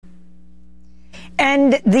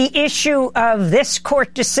And the issue of this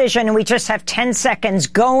court decision, and we just have 10 seconds,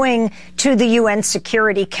 going to the UN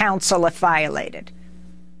Security Council if violated.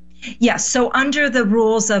 Yes. So under the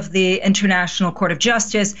rules of the International Court of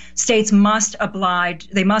Justice, states must oblige,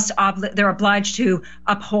 they're obliged to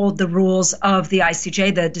uphold the rules of the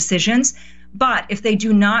ICJ, the decisions. But if they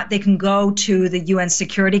do not, they can go to the UN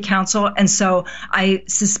Security Council. And so I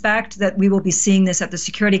suspect that we will be seeing this at the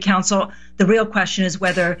Security Council. The real question is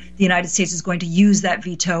whether the United States is going to use that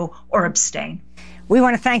veto or abstain. We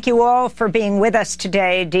want to thank you all for being with us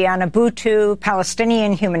today. Diana Boutou,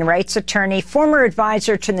 Palestinian human rights attorney, former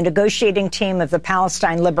advisor to the negotiating team of the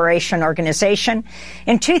Palestine Liberation Organization.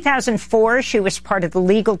 In 2004, she was part of the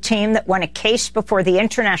legal team that won a case before the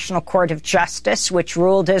International Court of Justice, which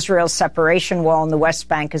ruled Israel's separation wall in the West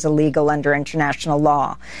Bank is illegal under international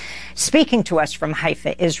law. Speaking to us from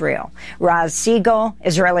Haifa, Israel, Raz Siegel,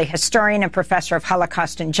 Israeli historian and professor of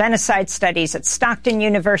Holocaust and Genocide Studies at Stockton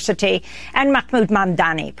University, and Mahmoud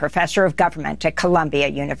Mamdani, professor of government at Columbia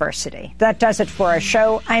University. That does it for our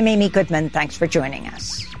show. I'm Amy Goodman. Thanks for joining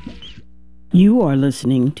us. You are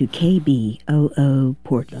listening to KBOO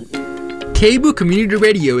Portland. KBOO Community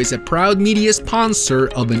Radio is a proud media sponsor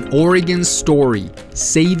of An Oregon Story,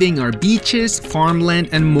 saving our beaches, farmland,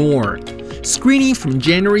 and more. Screening from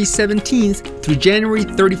January 17th through January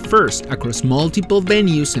 31st across multiple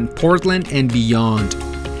venues in Portland and beyond.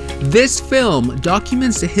 This film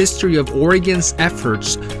documents the history of Oregon's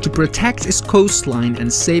efforts to protect its coastline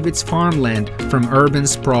and save its farmland from urban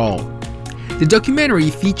sprawl. The documentary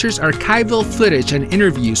features archival footage and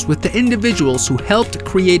interviews with the individuals who helped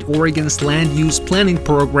create Oregon's land use planning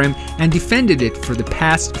program and defended it for the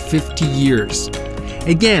past 50 years.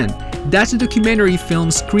 Again, that's a documentary film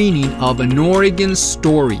screening of An Oregon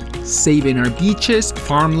Story, Saving Our Beaches,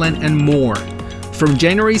 Farmland, and More, from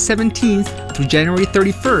January 17th through January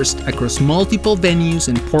 31st across multiple venues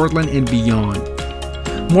in Portland and beyond.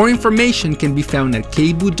 More information can be found at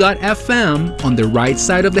kboo.fm on the right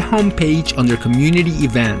side of the homepage under Community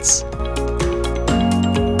Events.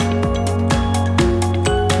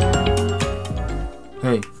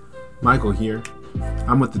 Hey, Michael here.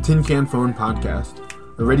 I'm with the Tin Can Phone Podcast,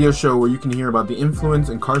 a radio show where you can hear about the influence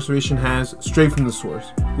incarceration has straight from the source.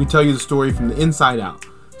 We tell you the story from the inside out.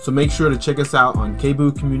 So make sure to check us out on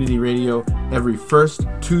KBOO Community Radio every first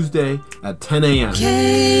Tuesday at 10 a.m.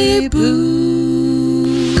 KBOO.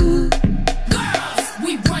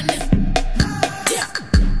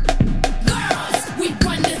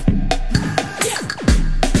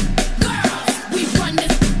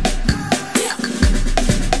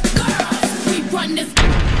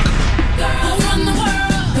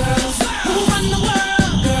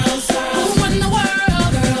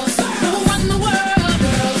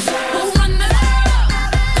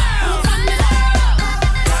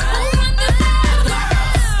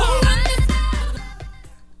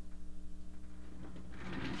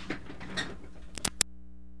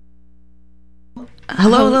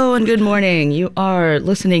 Hello, and good morning. You are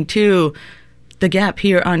listening to The Gap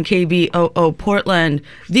here on KBOO Portland,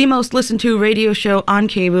 the most listened to radio show on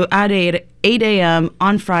KBOO at 8 a.m.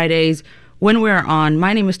 on Fridays when we're on.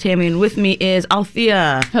 My name is Tammy, and with me is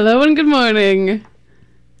Althea. Hello, and good morning.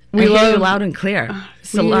 We hear you loud and clear.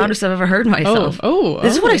 It's the loudest I've ever heard myself.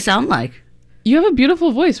 This is what I sound like. You have a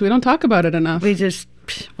beautiful voice. We don't talk about it enough.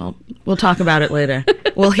 We'll talk about it later.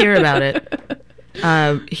 We'll hear about it.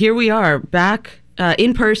 Here we are, back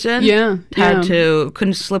in person.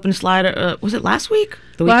 Couldn't slip and slide. Was it last week?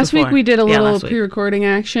 Last week we did a little pre-recording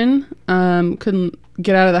action. Couldn't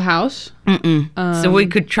get out of the house. So we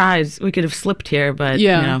could have slipped here, but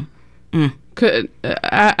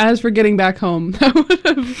as for getting back home,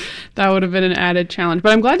 that would have been an added challenge.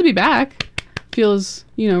 But I'm glad to be back. Feels,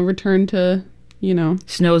 return to,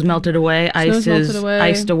 snow's melted away, ice is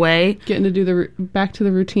iced away. Getting to do back to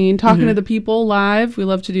the routine, talking to the people live. We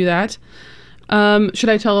love to do that. Should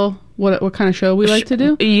I tell what kind of show we like to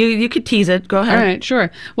do? You could tease it. Go ahead. All right, sure.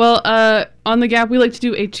 Well, on The Gap, we like to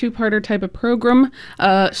do a two-parter type of program.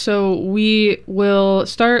 So we will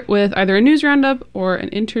start with either a news roundup or an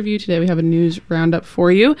interview. Today we have a news roundup for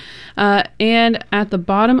you. And at the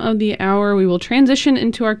bottom of the hour, we will transition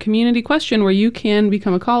into our community question, where you can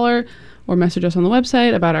become a caller or message us on the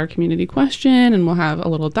website about our community question, and we'll have a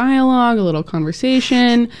little dialogue, a little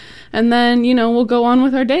conversation, and then, we'll go on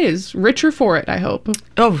with our days. Richer for it, I hope.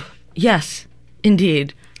 Oh, yes,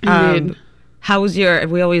 indeed. How was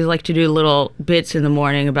we always like to do little bits in the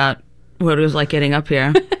morning about what it was like getting up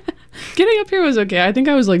here. Getting up here was okay. I think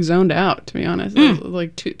I was zoned out, to be honest. It was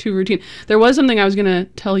too routine. There was something I was going to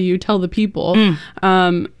tell the people.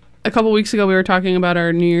 a couple weeks ago we were talking about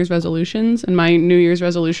our New Year's resolutions, and my New Year's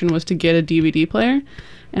resolution was to get a DVD player,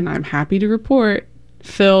 and I'm happy to report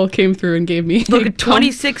Phil came through and gave me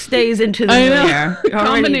 26 days into the new year.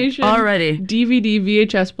 Combination already. DVD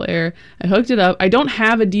VHS player. I hooked it up. I don't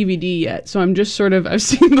have a DVD yet, so I'm just sort of, I've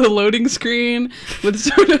seen the loading screen with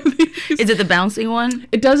sort of these. Is it the bouncing one?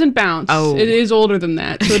 It doesn't bounce. Oh. It is older than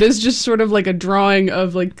that. So it is just sort of like a drawing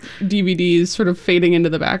of like DVDs sort of fading into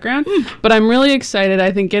the background. But I'm really excited.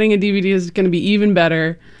 I think getting a DVD is going to be even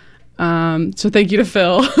better. So thank you to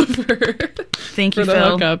Phil Thank you, for the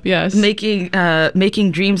Phil. hookup. Yes,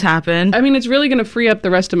 making dreams happen. I mean, it's really going to free up the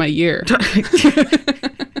rest of my year.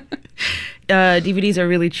 DVDs are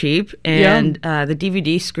really cheap, and the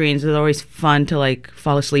DVD screens is always fun to like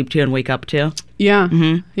fall asleep to and wake up to. Yeah,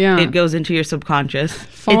 yeah. It goes into your subconscious.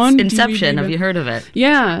 Fun It's Inception. DVD. Have you heard of it?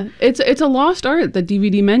 Yeah, it's a lost art, the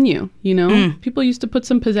DVD menu. You know, people used to put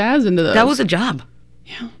some pizzazz into those. That was a job.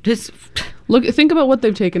 Yeah. Just think about what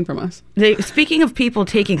they've taken from us. Speaking of people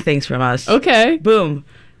taking things from us. Okay. Boom.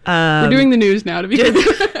 We're doing the news now. To be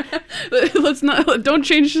don't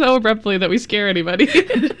change so abruptly that we scare anybody.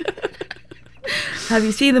 Have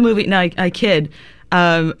you seen the movie? No, I kid.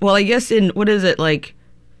 Well, I guess in what is it like,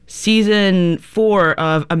 season 4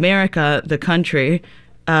 of America, the Country.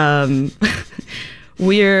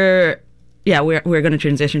 We're going to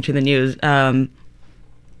transition to the news.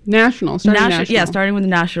 National. Yeah, starting with the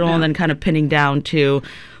national and then kind of pinning down to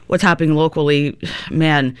what's happening locally.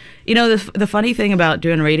 Man, you know, the funny thing about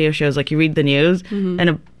doing radio shows, like you read the news, and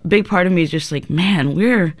a big part of me is just like, man,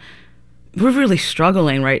 we're really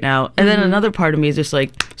struggling right now. And then another part of me is just like,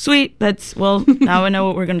 sweet, now I know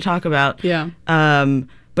what we're going to talk about. Yeah.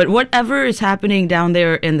 But whatever is happening down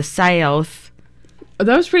there in the South.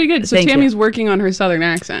 That was pretty good. So Thank Tammy's you. working on her Southern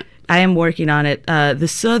accent. I am working on it. The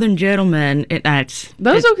Southern gentleman, okay.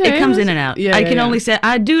 It comes in and out. Yeah, I can only say,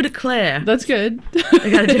 I do declare. That's good. I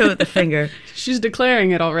got to do it with the finger. She's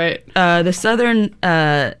declaring it all right. The Southern,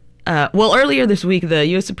 earlier this week, the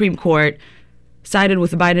U.S. Supreme Court sided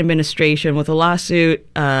with the Biden administration with a lawsuit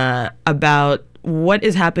about what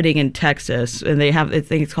is happening in Texas. And I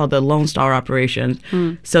think it's called the Lone Star Operation.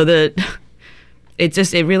 So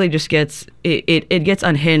it really just gets it gets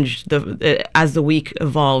unhinged as the week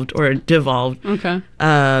evolved or devolved. Okay.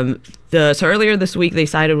 So earlier this week they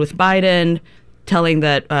sided with Biden, saying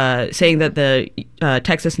that the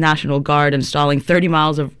Texas National Guard installing 30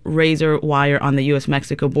 miles of razor wire on the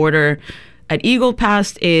U.S.-Mexico border at Eagle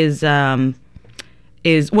Pass is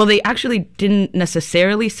they actually didn't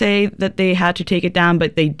necessarily say that they had to take it down,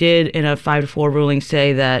 but they did in a 5-4 ruling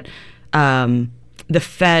say that the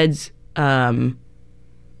feds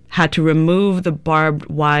had to remove the barbed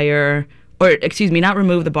wire, not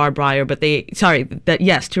remove the barbed wire, but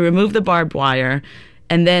to remove the barbed wire,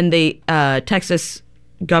 and then the Texas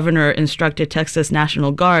governor instructed Texas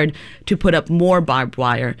National Guard to put up more barbed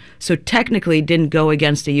wire. So technically didn't go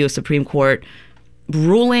against the U.S. Supreme Court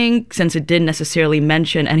ruling, since it didn't necessarily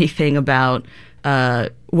mention anything about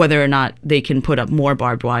whether or not they can put up more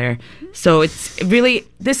barbed wire. So it's really,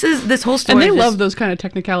 this whole story. And they love those kind of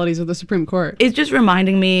technicalities of the Supreme Court. It's just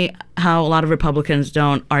reminding me how a lot of Republicans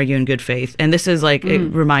don't argue in good faith. And this is like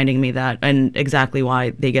reminding me that, and exactly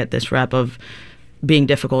why they get this rep of being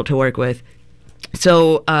difficult to work with.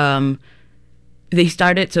 So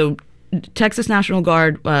Texas National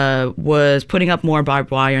Guard was putting up more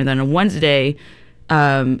barbed wire, and then on Wednesday,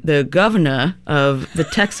 the governor of the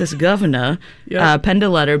Texas governor penned a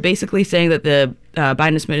letter basically saying that the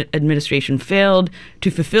Biden administration failed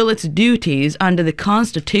to fulfill its duties under the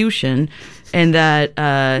Constitution, and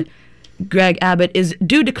that Greg Abbott is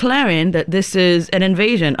declaring that this is an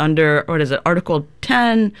invasion under, Article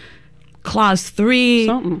 10, Clause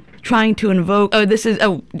 3, trying to invoke. This is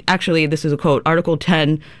a quote. Article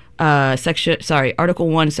 10, Article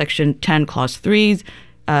 1, Section 10, Clause 3's.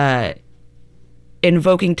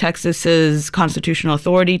 Invoking Texas's constitutional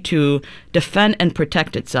authority to defend and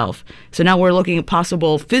protect itself. So now we're looking at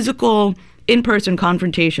possible physical in-person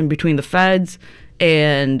confrontation between the feds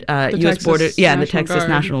and U.S. border, and the Texas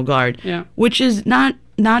National Guard, which is not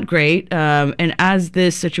great. And as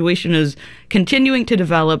this situation is continuing to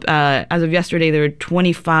develop, as of yesterday, there were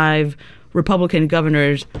 25 Republican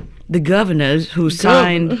governors, who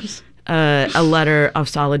signed a letter of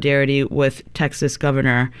solidarity with Texas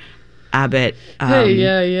Governor Abbott.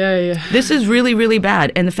 This is really, really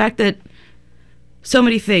bad. And the fact that so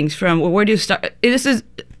many things where do you start? This is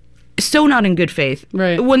so not in good faith.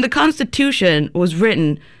 Right. When the Constitution was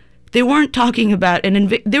written, they weren't talking about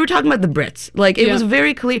they were talking about the Brits. Like, it was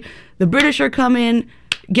very clear. The British are coming,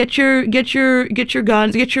 get your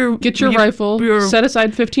guns, get your rifle, set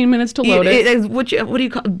aside 15 minutes to load it. What do you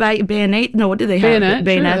call bayonet? No, what do they have?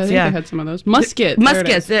 Bayonets, sure, yeah. They had some of those.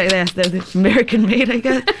 Muskets, they're American made, I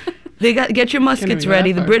guess. Get your muskets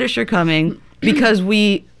ready. The British are coming because of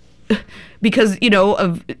the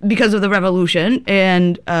revolution.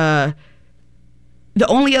 And the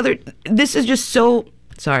only other, this is just so,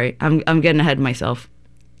 sorry, I'm getting ahead of myself.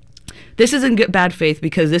 This isn't bad faith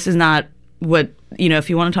because this is not what, if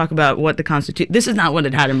you want to talk about what the Constitution, this is not what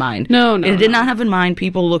it had in mind. No. It did not have in mind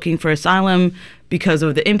people looking for asylum because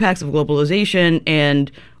of the impacts of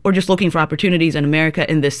globalization or just looking for opportunities in America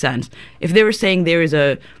in this sense. If they were saying there is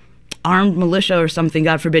a armed militia or something,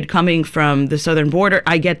 God forbid, coming from the southern border,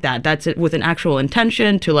 I get that. That's it with an actual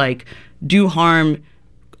intention to do harm,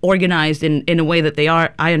 organized in a way that they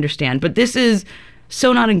are, I understand. But this is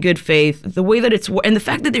so not in good faith. The way that and the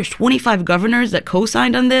fact that there's 25 governors that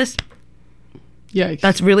co-signed on this, yikes.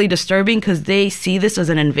 That's really disturbing because they see this as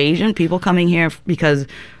an invasion, people coming here because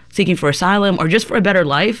seeking for asylum or just for a better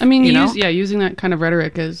life. I mean, using that kind of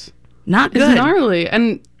rhetoric is not good. It's gnarly.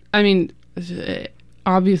 And I mean,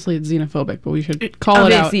 obviously it's xenophobic, but we should call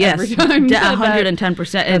it out every time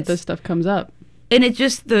 110% that this stuff comes up. And it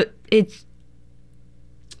just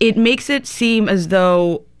it makes it seem as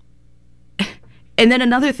though. And then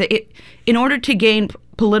another thing, in order to gain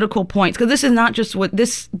political points, because this is not just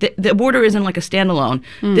the border isn't like a standalone.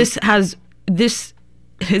 This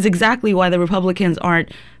is exactly why the Republicans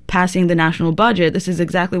aren't passing the national budget. This is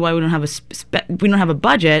exactly why we don't have a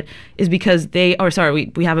budget, is because we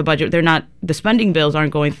have a budget. They're not, the spending bills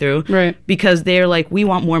aren't going through, right? Because they're like, we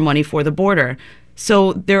want more money for the border.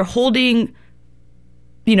 So they're holding,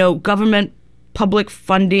 government public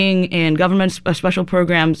funding and government special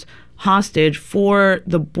programs hostage for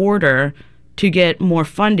the border to get more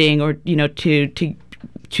funding or to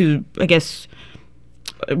I guess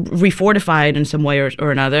refortify it in some way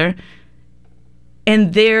or another.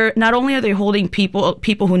 And they're not only are they holding people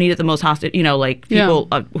who need it the most hostage, people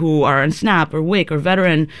who are on SNAP or WIC or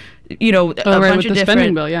veteran, with the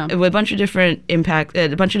spending bill, with a bunch of different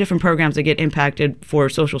a bunch of different programs that get impacted for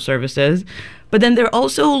social services. But then they're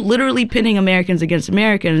also literally pitting Americans against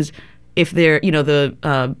Americans if they're,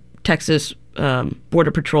 the Texas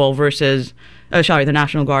Border Patrol versus, the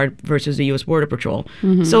National Guard versus the U.S. Border Patrol.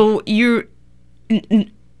 Mm-hmm. So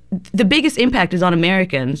the biggest impact is on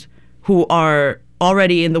Americans who are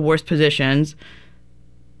already in the worst positions.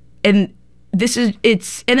 And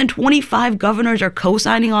and then 25 governors are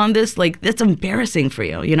co-signing on this. That's embarrassing for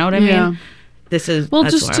you. You know what I mean? This is,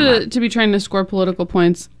 just to be trying to score political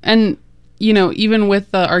points. And, even with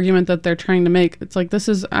the argument that they're trying to make, it's like, this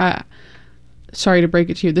is, sorry to break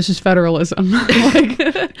it to you, this is federalism.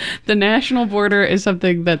 The national border is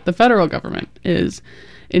something that the federal government is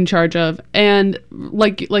in charge of. And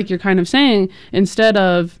like you're kind of saying, instead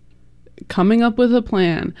of coming up with a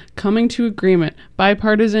plan, coming to agreement,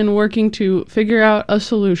 bipartisan, working to figure out a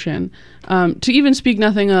solution, to even speak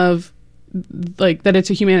nothing of that it's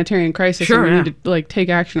a humanitarian crisis and we need to take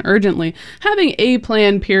action urgently. Having a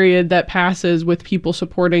plan period that passes with people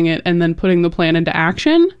supporting it and then putting the plan into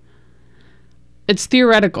action, it's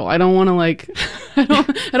theoretical. I don't want to I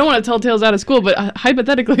don't want to tell tales out of school, but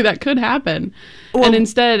hypothetically that could happen. Well, and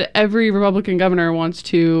instead, every Republican governor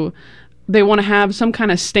they want to have some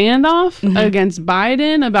kind of standoff against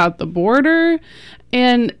Biden about the border.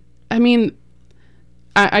 And I mean,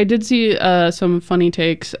 I did see some funny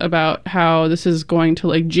takes about how this is going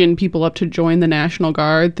to gin people up to join the National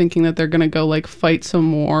Guard, thinking that they're going to go fight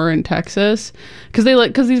some war in Texas, because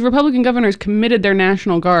these Republican governors committed their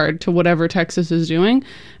National Guard to whatever Texas is doing,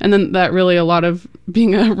 and then that really, a lot of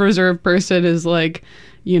being a reserve person is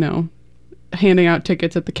handing out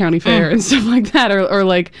tickets at the county fair and stuff like that, or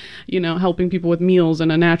helping people with meals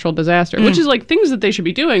in a natural disaster, which is things that they should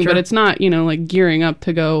be doing, but it's not gearing up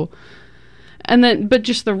to go. And then, but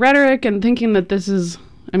just the rhetoric and thinking that this is,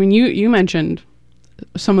 I mean, you mentioned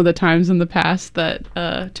some of the times in the past that,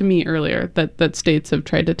 to me earlier, that states have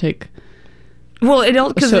tried to take. Well,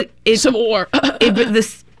 it's some war.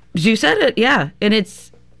 You said it, yeah. And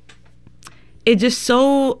it just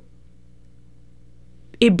so,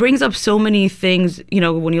 it brings up so many things,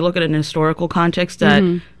 when you look at it in a historical context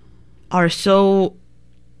that are so,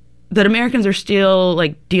 that Americans are still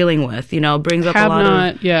dealing with, brings up a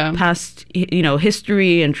lot of past,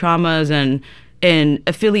 history and traumas and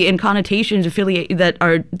connotations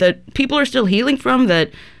that people are still healing from,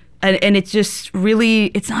 and it's just really,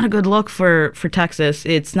 it's not a good look for Texas.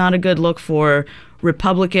 It's not a good look for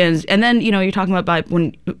Republicans. And then, you're talking about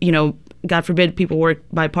when, God forbid people work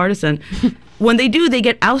bipartisan. When they do, they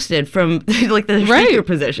get ousted from the speaker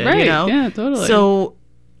position, Right. Yeah, totally. So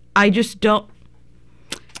I just don't.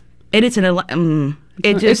 And it's an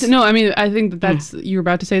no, I mean, I think that's you're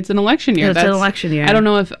about to say it's an election year. It's an election year. I don't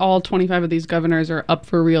know if all 25 of these governors are up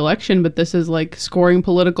for re-election, but this is like scoring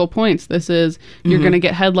political points. This is you're going to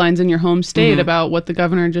get headlines in your home state about what the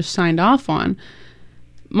governor just signed off on.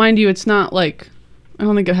 Mind you, it's not like, I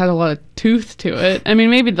don't think it has a lot of tooth to it. I mean,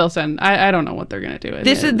 maybe they'll send. I don't know what they're going to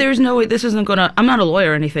do. There's no way this isn't going to. I'm not a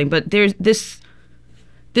lawyer or anything, but this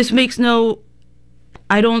makes no.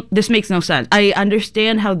 This makes no sense. I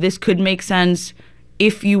understand how this could make sense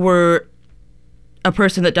if you were a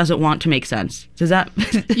person that doesn't want to make sense. Does that?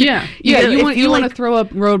 Yeah. You want to throw up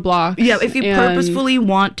roadblocks. Yeah, if you purposefully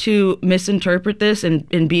want to misinterpret this and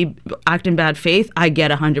act in bad faith, I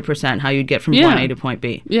get 100% how you'd get from point A to point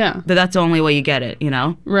B. Yeah. But that's the only way you get it,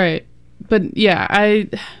 Right. But yeah, I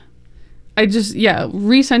just,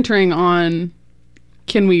 recentering on,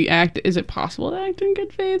 can we act, is it possible to act in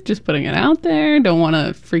good faith? Just putting it out there. Don't want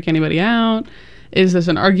to freak anybody out. Is this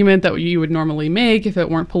an argument that you would normally make if it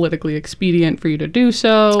weren't politically expedient for you to do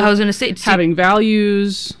so? I was going to say, having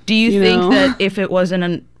values. Do you think that if it wasn't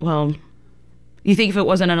an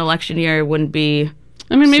election year, it wouldn't be?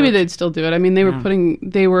 I mean, maybe they'd still do it. I mean,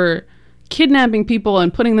 they were kidnapping people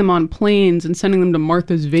and putting them on planes and sending them to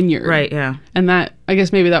Martha's Vineyard. Right. Yeah. And that, I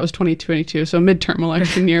guess maybe that was 2022, so midterm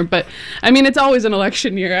election year. But I mean, it's always an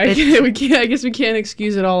election year. I guess we can't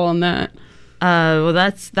excuse it all on that. Well,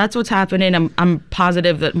 that's what's happening. I'm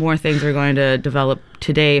positive that more things are going to develop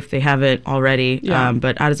today if they haven't already. Yeah.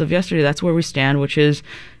 But as of yesterday, that's where we stand, which is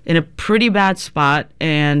in a pretty bad spot.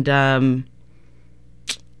 And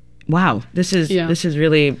wow, this is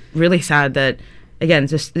really, really sad that, again,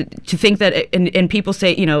 just to think that and people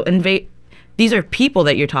say, these are people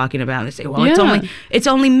that you're talking about. They say, well, it's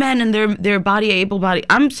only men and they're able body.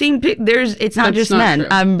 I'm seeing it's not just men.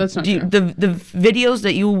 That's not true. The videos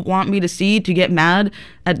that you want me to see to get mad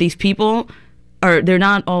at these people they're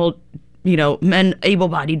not all men,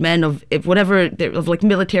 able-bodied men of whatever, of like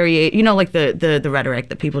military age, like the rhetoric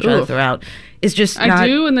that people try to throw out. It's just I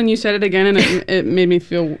do, and then you said it again, and it made me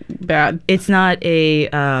feel bad. It's not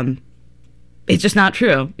a. It's just not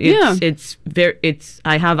true.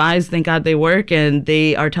 I have eyes, thank God they work, and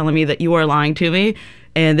they are telling me that you are lying to me,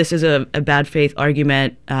 and this is a bad faith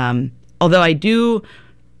argument. Although I do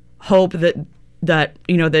hope that the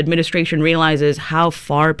administration realizes how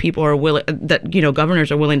far people are willing, that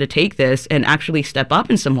governors are willing to take this and actually step up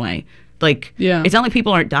in some way. Like, it's not like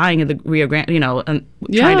people aren't dying in the Rio Grande, and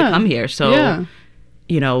trying to come here. So,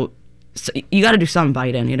 so you got to do some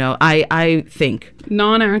Biden, I think.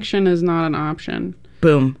 Non-action is not an option.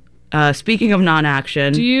 Boom. Speaking of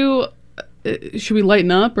non-action. Should we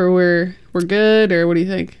lighten up, or we're good, or what do you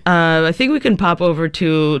think? I think we can pop over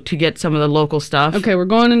to get some of the local stuff. Okay, we're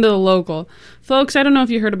going into the local. Folks, I don't know if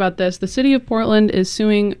you heard about this. The city of Portland is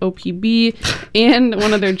suing OPB and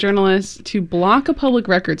one of their journalists to block a public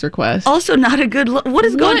records request. Also not a good look. What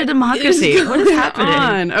is going to democracy? What is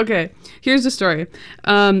happening? Okay, here's the story.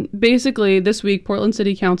 Basically, this week, Portland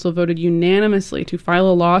City Council voted unanimously to file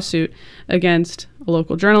a lawsuit against a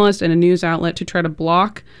local journalist and a news outlet to try to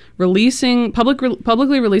block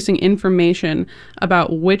publicly releasing information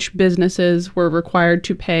about which businesses were required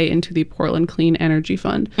to pay into the Portland Clean Energy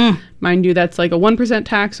Fund. Mind you, that's like a 1%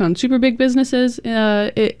 tax on super big businesses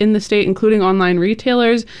in the state, including online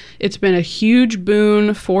retailers. It's been a huge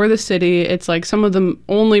boon for the city. It's like some of the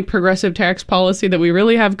only progressive tax policy that we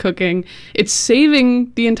really have cooking. It's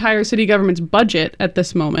saving the entire city government's budget at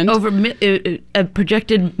this moment.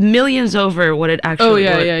 Projected millions over what it actually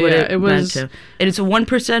it was. And it's a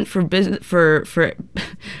 1% for business for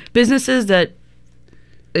businesses that,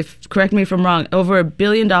 if correct me if I'm wrong, over $1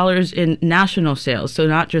 billion in national sales, so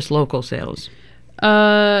not just local sales.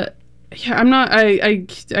 I'm not. I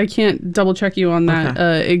can't double check you on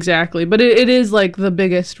that exactly, but it is like the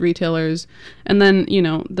biggest retailers, and then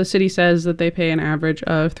the city says that they pay an average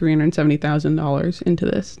of $370,000 into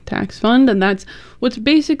this tax fund, and that's what's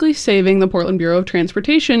basically saving the Portland Bureau of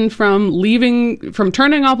Transportation from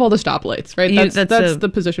turning off all the stoplights. Right, that's the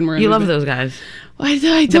position we're in. You love those guys. I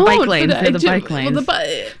don't. The bike lanes. They're the bike lanes.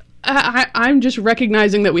 I'm just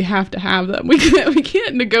recognizing that we have to have them. We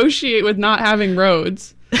can't negotiate with not having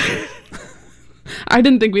roads. I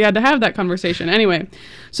didn't think we had to have that conversation. Anyway,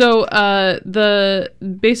 so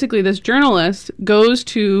basically this journalist goes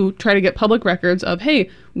to try to get public records of, hey,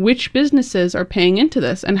 which businesses are paying into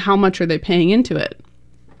this and how much are they paying into it?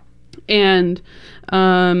 And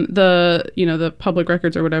the public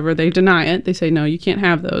records or whatever, they deny it. They say, no, you can't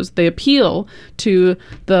have those. They appeal to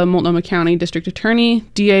the Multnomah County District Attorney.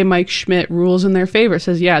 DA Mike Schmidt rules in their favor,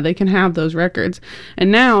 says, yeah, they can have those records.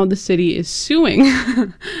 And now the city is suing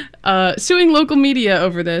suing local media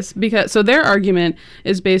over this so their argument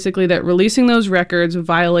is basically that releasing those records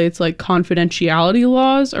violates like confidentiality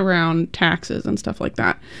laws around taxes and stuff like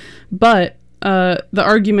that. But the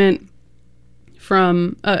argument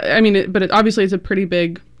from, obviously it's a pretty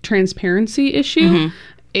big transparency issue. Mm-hmm.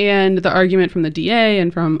 And the argument from the DA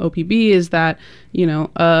and from OPB is that,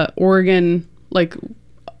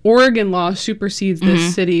 Oregon law supersedes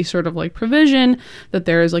this city sort of like provision, that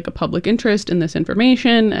there is like a public interest in this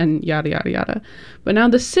information and yada, yada, yada. But now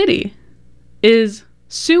the city is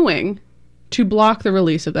suing to block the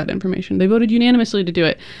release of that information. They voted unanimously to do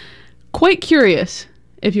it. Quite curious,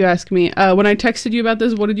 if you ask me. When I texted you about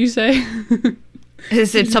this, what did you say?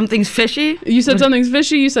 Is it something's fishy? You said something's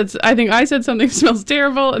fishy. You said, I think I said something smells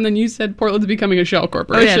terrible, and then you said Portland's becoming a shell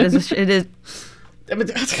corporation. Oh yeah, it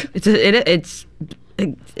is.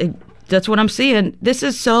 That's what I'm seeing. This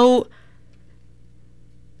is so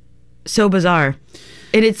bizarre,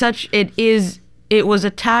 and it was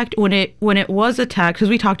attacked when it was attacked, because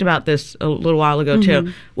we talked about this a little while ago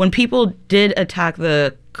too. When people did attack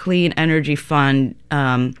the Clean Energy Fund,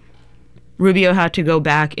 Rubio had to go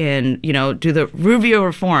back and, do the Rubio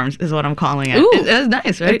reforms, is what I'm calling it. Ooh, that's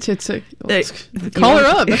nice, right? Call her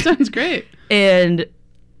up. That sounds great. And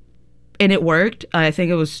it worked. I think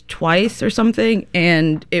it was twice or something,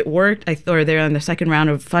 and it worked. They're on the second round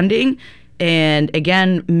of funding, and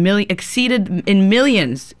again, exceeded in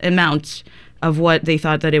millions amounts of what they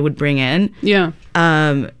thought that it would bring in. Yeah.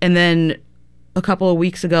 And then a couple of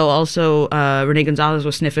weeks ago, also, Renee Gonzalez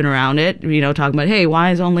was sniffing around it, talking about, hey, why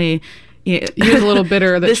is only... He was a little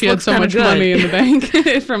bitter that she had so much money in the bank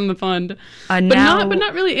from the fund, but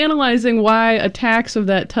not really analyzing why a tax of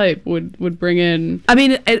that type would bring in. I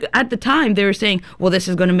mean, at the time they were saying, well, this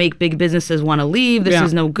is going to make big businesses want to leave. This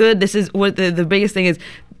is no good. This is what the biggest thing is.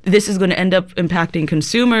 This is going to end up impacting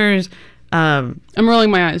consumers. I'm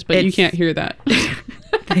rolling my eyes, but you can't hear that.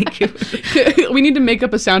 Thank you. We need to make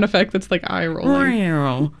up a sound effect that's like eye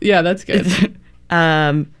rolling. Yeah, that's good.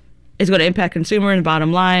 It's going to impact consumer and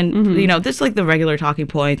bottom line. Mm-hmm. This is like the regular talking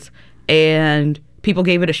points. And people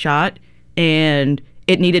gave it a shot, and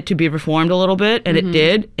it needed to be reformed a little bit, and it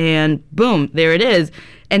did. And boom, there it is.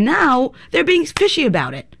 And now they're being fishy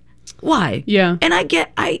about it. Why? Yeah. And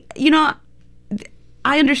I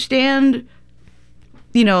understand,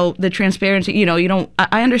 the transparency.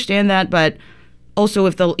 I understand that, but also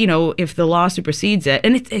if the law supersedes it,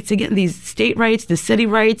 and it's again these state rights, the city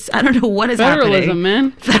rights. I don't know what is federalism,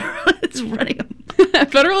 happening.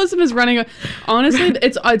 Federalism is running. Honestly,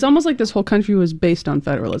 it's almost like this whole country was based on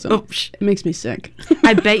federalism. Oh, it makes me sick.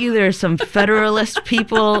 I bet you there are some Federalist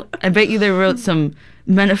people. I bet you they wrote some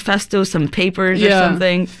manifestos, some papers or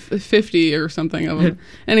something. 50 or something of them.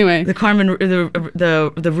 Anyway,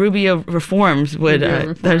 the Rubio reforms would.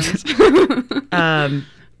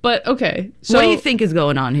 But okay, so what do you think is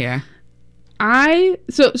going on here? Right.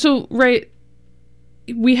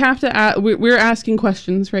 We have to. We're asking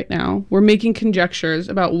questions right now. We're making conjectures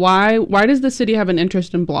about why does the city have an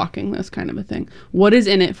interest in blocking this kind of a thing? What is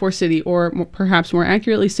in it for city, or perhaps more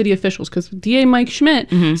accurately, city officials? Because DA Mike Schmidt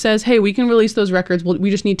says, "Hey, we can release those records. We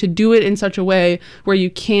just need to do it in such a way where you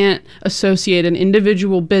can't associate an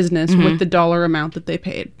individual business with the dollar amount that they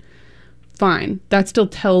paid." Fine. That still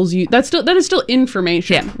tells you that is still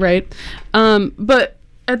information, right? But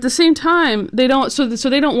at the same time, they don't. So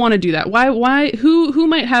they don't want to do that. Why? Who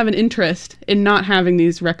might have an interest in not having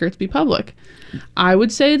these records be public? I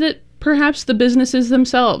would say that perhaps the businesses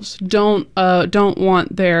themselves don't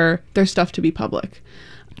want their stuff to be public.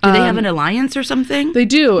 Do they have an alliance or something? They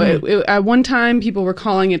do. At one time, people were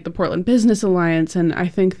calling it the Portland Business Alliance, and I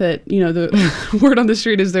think that, the word on the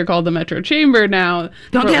street is they're called the Metro Chamber now.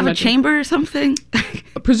 Don't they have a chamber or something?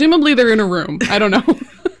 Presumably they're in a room. I don't know.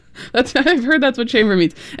 I've heard that's what chamber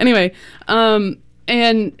means. Anyway, and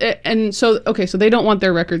so they don't want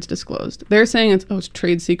their records disclosed. They're saying it's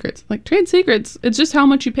trade secrets. Like, trade secrets, it's just how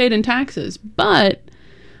much you paid in taxes. But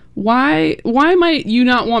why might you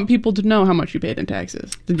not want people to know how much you paid in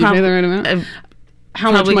taxes? Did you pay the right amount?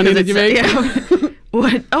 How much money did you make?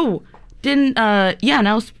 What? Oh, didn't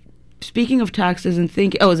now speaking of taxes and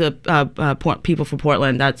thinking, it was people for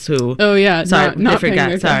Portland. That's who. Oh yeah, sorry, not different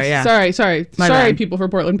guy. Sorry, yeah. Sorry, bad. People for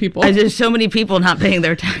Portland people. There's so many people not paying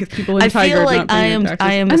their taxes. People in Tigard not paying their taxes.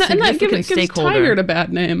 I am a significant stakeholder. Tigard a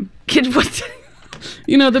bad name. What?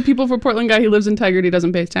 The people for Portland guy who lives in Tigard, he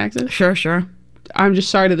doesn't pay his taxes. Sure. I'm just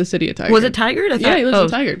sorry to the city of Tigard. Was it Tigard? Yeah, he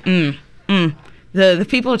lives in Tigard. The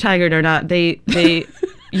people of Tigard are not. They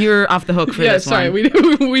you're off the hook for this one. Yeah, sorry, we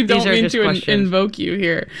don't mean to invoke you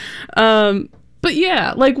here. But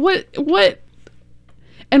yeah, like what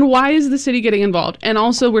And why is the city getting involved? And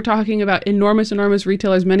also, we're talking about enormous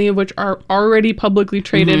retailers, many of which are already publicly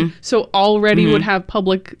traded, so already would have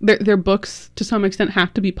public, their books to some extent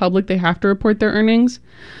have to be public. They have to report their earnings.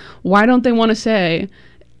 Why don't they want to say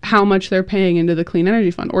how much they're paying into the Clean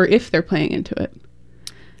Energy Fund, or if they're paying into it?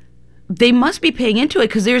 They must be paying into it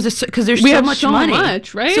because there's so much money.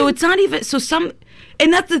 Right? So it's not even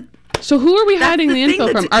and that's the. So who are we hiding the info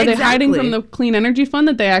from? Are they hiding from the Clean Energy Fund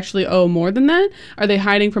that they actually owe more than that? Are they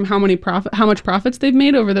hiding from how much profits they've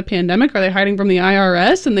made over the pandemic? Are they hiding from the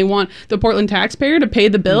IRS and they want the Portland taxpayer to pay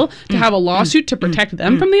the bill to have a lawsuit to protect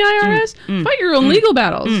them from the IRS? Fight your own legal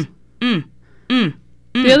battles.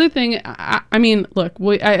 The other thing, I mean, look,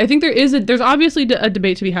 I think there's obviously a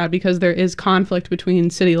debate to be had because there is conflict between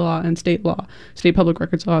city law and state law, state public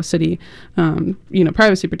records law, city,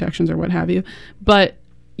 privacy protections or what have you. But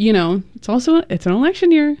it's an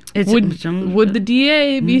election year. Would the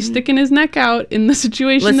DA be sticking his neck out in the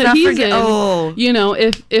situation that he's in?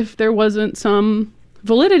 If there wasn't some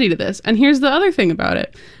validity to this. And here's the other thing about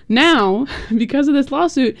it. Now, because of this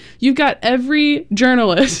lawsuit, you've got every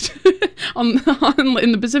journalist in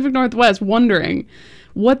the Pacific Northwest wondering,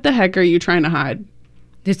 what the heck are you trying to hide?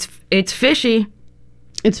 It's fishy.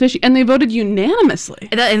 It's fishy. And they voted unanimously.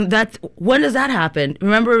 And that's when does that happen?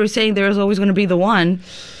 Remember, we were saying there was always going to be the one.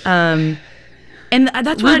 And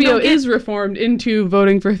that's why Rubio is reformed into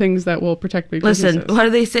voting for things that will protect big businesses. Listen, what do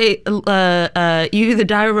they say? You either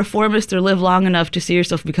die a reformist or live long enough to see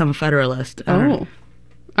yourself become a federalist. I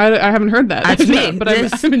haven't heard that. That's me. But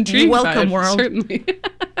I'm intrigued welcome by it, world. Certainly.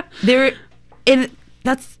 And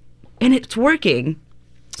it's working.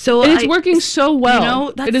 So it's working so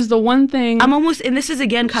well. It is the one thing. I'm almost, and this is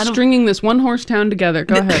again kind of stringing this one horse town together.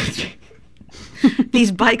 Go ahead.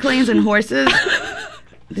 These bike lanes and horses.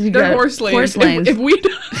 They're horse lanes. If we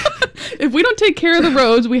don't take care of the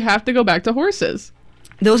roads, we have to go back to horses.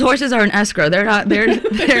 Those horses are in escrow. They're not.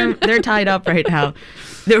 They're tied up right now.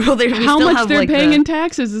 How much they're paying in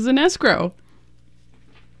taxes is an escrow.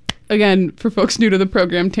 Again, for folks new to the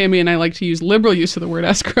program, Tammy and I like to use liberal use of the word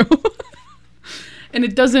escrow. And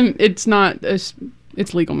it's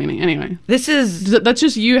legal meaning. Anyway, that's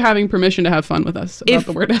just you having permission to have fun with us about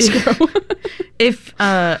the word escrow. If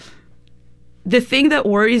the thing that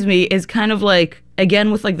worries me is kind of like, again,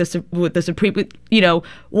 with the Supreme,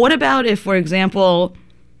 what about if, for example,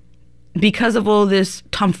 because of all this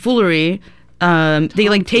tomfoolery,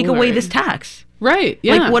 they take away this tax? Right.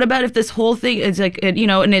 Yeah. Like, what about if this whole thing is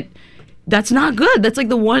that's not good. That's like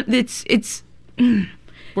the one, and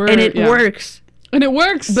it works. And it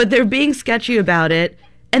works. But they're being sketchy about it.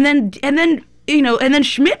 And then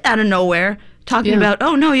Schmidt out of nowhere talking about,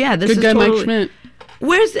 this is good guy totally, Mike Schmidt.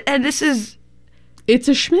 It's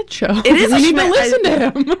a Schmidt show. It is. We need to listen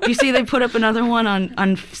to him. You see, they put up another one on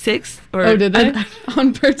 6th. Did they?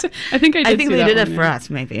 On person? I think I think they did it for us,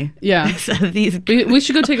 maybe. Yeah. So we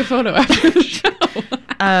should go take a photo after the show.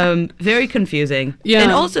 Very confusing. Yeah.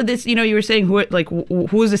 And also this, you were saying who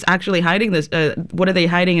is this actually hiding this? What are they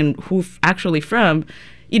hiding and who actually from?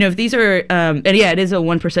 If these are, it is a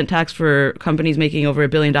 1% tax for companies making over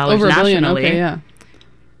 $1 billion nationally. $1 billion, okay, yeah.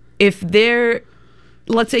 If they're,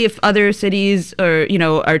 let's say if other cities are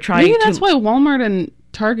trying maybe that's why Walmart and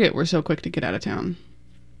Target were so quick to get out of town.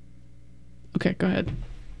 Okay, go ahead.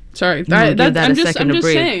 Sorry, I'm just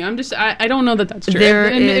saying. I don't know that that's true.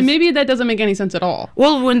 And maybe that doesn't make any sense at all.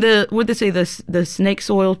 Well, when the snake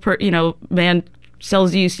oil man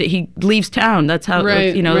sells you, he leaves town. That's how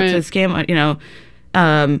it's a scam.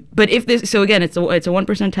 But if this, so again, it's a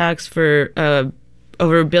 1% tax for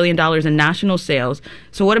over $1 billion in national sales.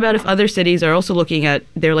 So what about if other cities are also looking at?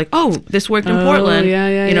 They're like, oh, this worked in Portland.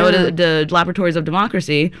 The laboratories of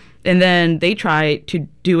democracy, and then they try to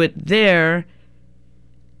do it there.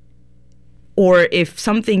 Or if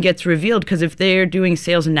something gets revealed, because if they're doing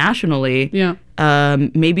sales nationally,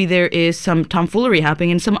 maybe there is some tomfoolery happening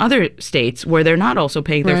in some other states where they're not also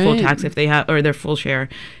paying their full tax if they have, or their full share,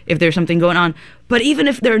 if there's something going on. But even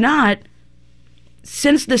if they're not,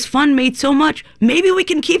 since this fund made so much, maybe we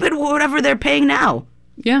can keep it whatever they're paying now.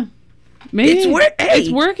 Yeah, maybe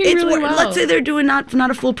it's working really well. Let's say they're doing not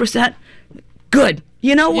a full percent. Good.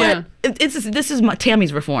 You know what? This is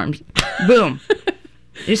Tammy's reforms. Boom.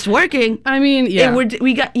 It's working. I mean,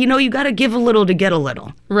 we got. You got to give a little to get a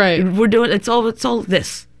little. Right. We're doing. It's all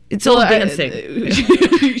this. It's all dancing.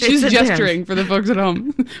 She's gesturing for the folks at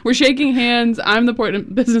home. We're shaking hands. I'm the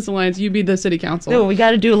Portland Business Alliance. You be the city council. No, we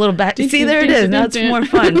got to do a little back. See, there it is. Now it's more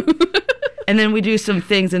fun. And then we do some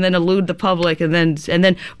things, and then elude the public, and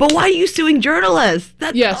then. But why are you suing journalists?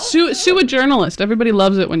 Sue a journalist. Everybody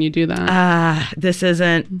loves it when you do that. This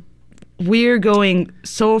isn't. We're going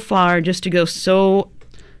so far just to go so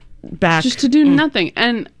back. Just to do nothing.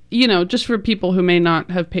 And, just for people who may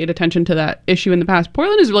not have paid attention to that issue in the past,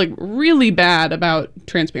 Portland is like really bad about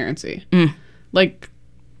transparency.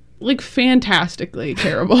 Like fantastically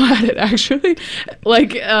terrible at it, actually.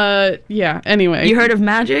 Anyway. You heard of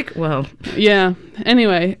magic? Well. Yeah.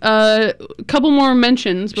 Anyway, a couple more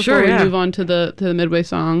mentions before we move on to the Midway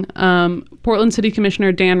song. Portland City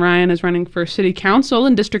Commissioner Dan Ryan is running for City Council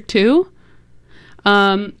in District 2.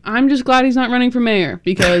 I'm just glad he's not running for mayor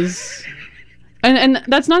because... and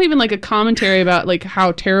that's not even like a commentary about like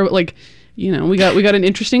how terrible... Like, we got an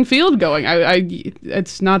interesting field going.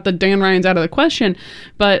 It's not that Dan Ryan's out of the question,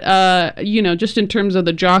 but just in terms of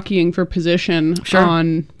the jockeying for position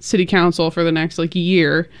on city council for the next like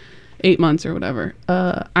year, 8 months or whatever.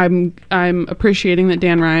 I'm appreciating that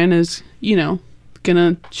Dan Ryan is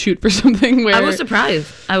gonna shoot for something where I was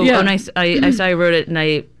surprised. When I saw I wrote it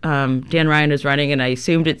and Dan Ryan is running and I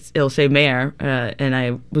assumed it'll say mayor and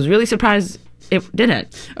I was really surprised it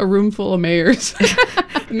didn't. A room full of mayors.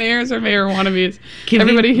 Mayors or mayor wannabes.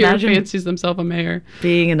 Everybody here fancies themselves a mayor.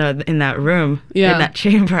 Being in that room, in that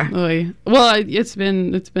chamber. Oy. Well, it's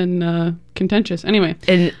been contentious. Anyway.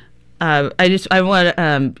 And I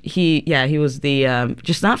want he was the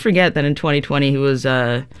just not forget that in 2020 he was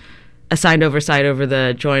assigned oversight over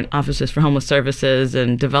the Joint Offices for Homeless Services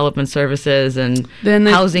and Development Services and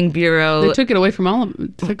Housing Bureau. They took it away from all of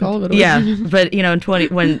it. Took all of it away. Yeah, but in 20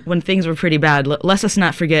 when things were pretty bad, let's us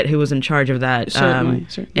not forget who was in charge of that. Certainly.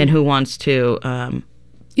 And who wants to.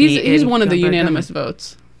 He's one of the unanimous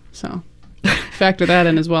votes. So factor that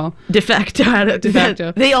in as well. De facto.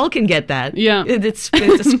 They all can get that. Yeah. It's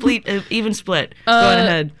a split, even split. Go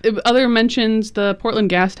ahead. Other mentions, the Portland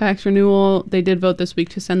gas tax renewal. They did vote this week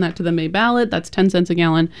to send that to the May ballot. That's 10 cents a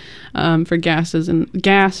gallon for gas in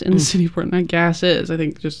the city of Portland. Not gases, I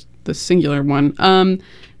think just the singular one. And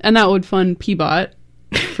that would fund PBOT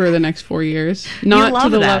for the next 4 years. Not you love to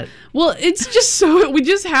the that. Well, it's just so we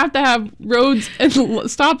just have to have roads and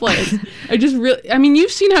stoplights.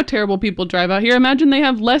 You've seen how terrible people drive out here. Imagine they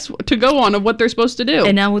have less to go on of what they're supposed to do.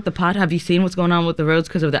 And now with the have you seen what's going on with the roads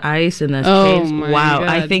because of the ice and the chains? Wow. God.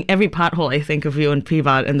 I think every pothole, I think of you and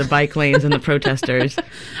Pivot and the bike lanes and the protesters.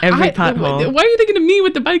 Every pothole. Why are you thinking of me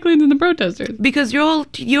with the bike lanes and the protesters? Because you're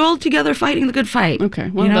all together fighting the good fight. Okay,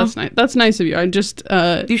 well that's nice. That's nice of you. I just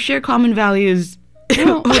you share common values.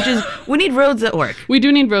 Which is, we need roads that work. We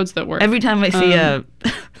do need roads that work. Every time I see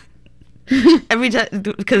every time,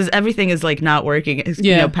 because everything is like not working,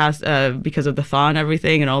 past because of the thaw and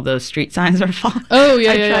everything, and all those street signs are falling. Oh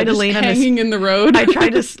yeah, I tried to lean hanging in the road. I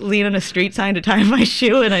tried to lean on a street sign to tie my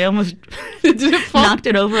shoe, and I almost knocked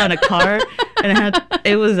it over on a car, and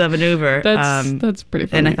it was a maneuver. That's pretty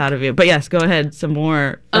funny. And I thought of you, but yes, go ahead. Some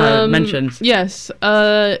more mentions. Yes,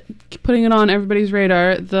 putting it on everybody's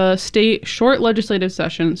radar. The state short legislative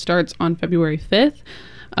session starts on February 5th.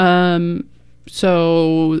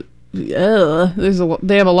 So. They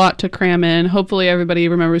have a lot to cram in. Hopefully everybody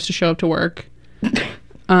remembers to show up to work.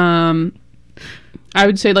 I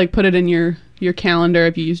would say put it in your calendar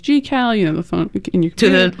if you use GCal, the phone in your to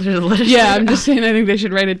the legislature. Yeah, I'm just saying I think they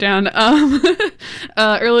should write it down.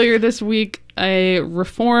 Earlier this week, a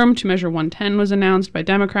reform to Measure 110 was announced by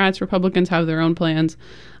Democrats. Republicans have their own plans,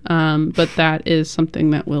 but that is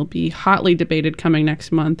something that will be hotly debated coming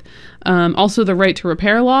next month. Also, the right to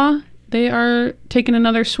repair law. They are taking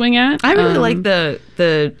another swing at. I really like the.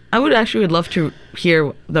 I would love to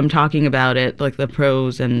hear them talking about it, like the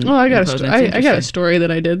pros and. Oh, I got a story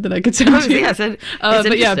that I did that I could send to you. Yes,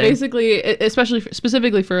 but yeah, basically, especially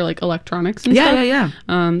specifically for electronics and stuff. Yeah.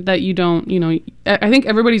 That you don't, I think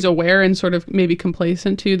everybody's aware and sort of maybe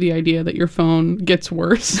complacent to the idea that your phone gets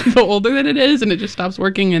worse the older that it is, and it just stops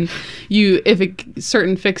working. And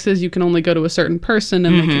certain fixes, you can only go to a certain person,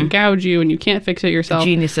 and they can gouge you, and you can't fix it yourself.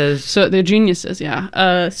 Geniuses. So they're geniuses,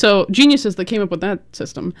 yeah. So geniuses that came up with that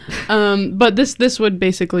system. But this would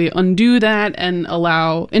basically undo that and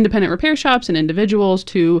allow independent repair shops and individuals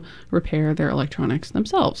to repair their electronics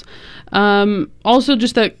themselves. Also,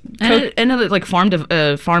 just that and other farm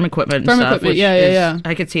equipment. Farm stuff, equipment, yeah.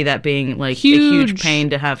 I could see that being a huge pain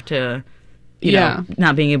to have to.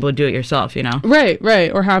 Not being able to do it yourself,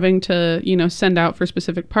 Right. Or having to, send out for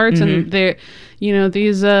specific parts. And they're,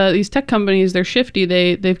 these tech companies, they're shifty.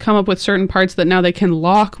 They've come up with certain parts that now they can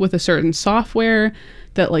lock with a certain software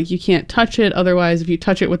that you can't touch it. Otherwise, if you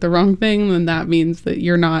touch it with the wrong thing, then that means that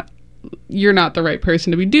you're not the right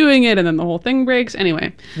person to be doing it. And then the whole thing breaks.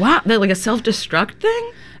 Anyway. Wow. They're a self-destruct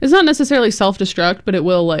thing? It's not necessarily self-destruct, but it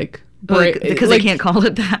will because they can't call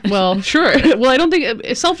it that. Well, sure. Well, I don't think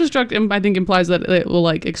self-destruct. I think implies that it will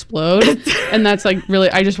explode, and that's really.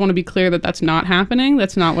 I just want to be clear that that's not happening.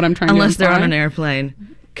 That's not what I'm trying to imply. Unless they're on an airplane.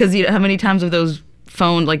 Because how many times have those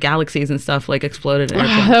phone like Galaxies and stuff like exploded?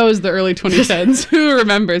 That was the early 2010s. Who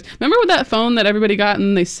remembers? Remember with that phone that everybody got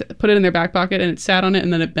and they put it in their back pocket and it sat on it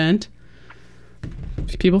and then it bent?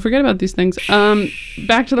 People forget about these things.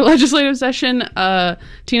 Back to the legislative session.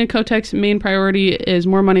 Tina Kotek's main priority is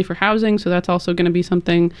more money for housing, so that's also going to be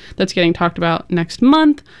something that's getting talked about next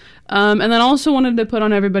month. And then also wanted to put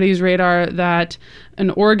on everybody's radar that an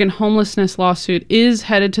Oregon homelessness lawsuit is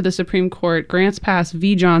headed to the Supreme Court. Grants Pass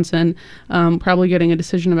v. Johnson, probably getting a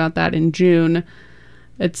decision about that in June.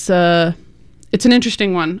 It's an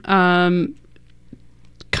interesting one.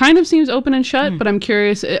 Kind of seems open and shut, but I'm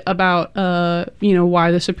curious about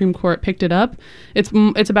why the Supreme Court picked it up.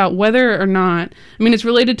 It's about whether or not, it's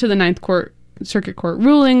related to the Ninth Circuit Court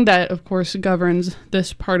ruling that, of course, governs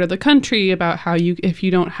this part of the country about how if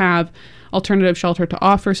you don't have alternative shelter to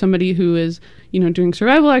offer somebody who is, doing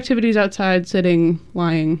survival activities outside, sitting,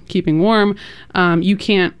 lying, keeping warm, you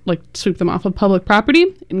can't sweep them off of public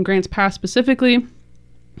property. In Grants Pass specifically,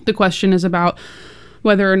 the question is about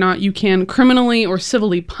whether or not you can criminally or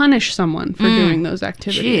civilly punish someone for doing those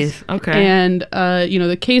activities. Jeez, okay. And,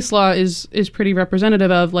 the case law is pretty representative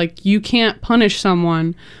of, you can't punish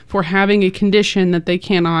someone for having a condition that they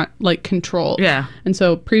cannot, control. Yeah. And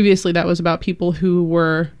so previously that was about people who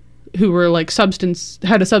were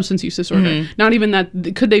had a substance use disorder. Not even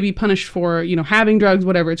that, could they be punished for, having drugs,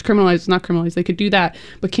 whatever, it's criminalized, it's not criminalized, they could do that.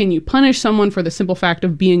 But can you punish someone for the simple fact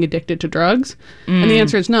of being addicted to drugs? And the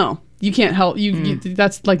answer is no. You can't help. You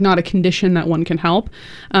that's not a condition that one can help.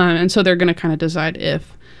 And so they're going to kind of decide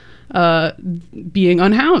if being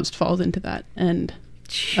unhoused falls into that, and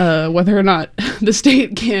whether or not the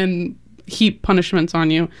state can heap punishments on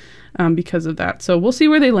you because of that. So we'll see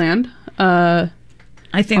where they land.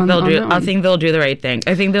 I think they'll do the right thing.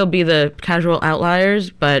 I think they'll be the casual outliers,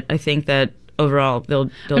 but I think that overall they'll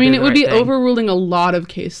do the right thing. It would be overruling a lot of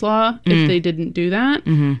case law if they didn't do that.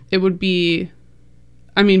 It would be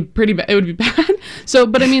pretty bad. It would be bad. So,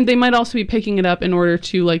 but they might also be picking it up in order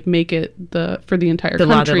to make it for the entire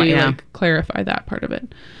country, clarify that part of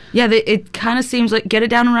it. Yeah, it kind of seems like get it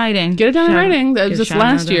down in writing. Get it down in writing. That was just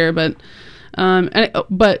last year, but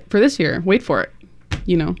for this year, wait for it.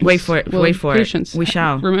 Wait for it. Wait for patience. It. We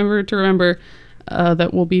shall remember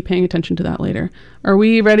that we'll be paying attention to that later. Are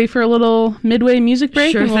we ready for a little midway music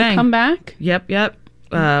break? Sure and thing. We'll come back. Yep.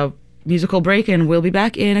 Musical break, and we'll be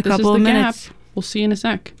back in a couple of minutes. Gap. We'll see you in a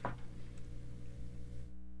sec.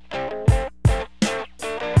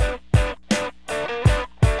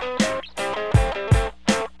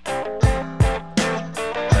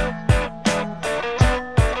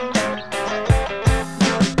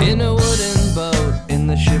 In a wooden boat in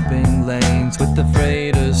the shipping lanes, with the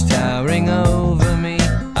freighters towering over me,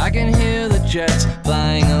 I can hear the jets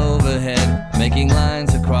flying overhead, making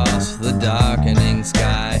lines across the darkening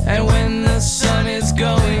sky. And when the sun is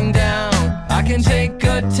going down, I can take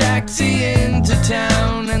a taxi into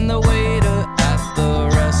town, and the waiter at the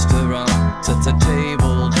restaurant sets a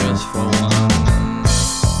table just for one.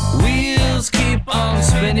 Wheels keep on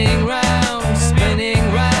spinning round,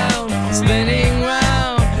 spinning round, spinning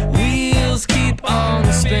round. Wheels keep on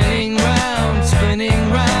spinning round,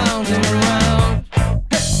 spinning round and round.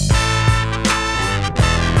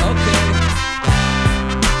 Okay.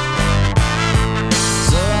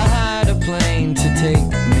 So I hired a plane to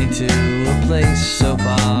take me to a place so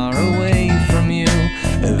far away from you.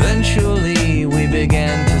 Eventually we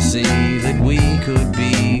began to see that we could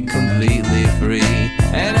be completely free,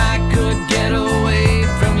 and I could get away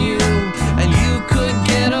from you, and you could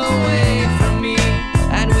get away from me,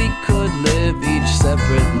 and we could live each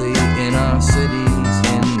separately in our cities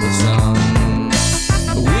in the sun.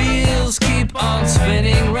 Wheels keep on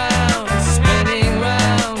spinning round, spinning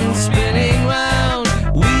round, spinning round.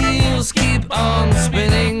 Wheels keep on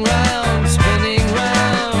spinning round, spinning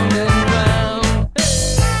round and round.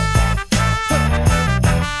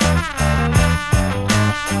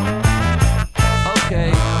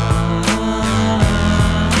 Okay.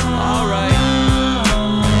 Alright.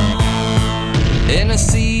 In a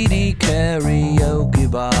seedy karaoke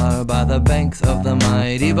bar by the banks of the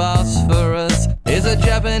mighty Bosphorus is a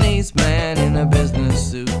Japanese man in a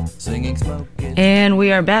business suit singing smoking. And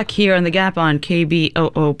we are back here on The Gap on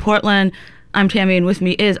KBOO Portland. I'm Tammy, and with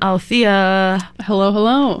me is Althea.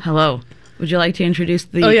 Hello. Hello. Would you like to introduce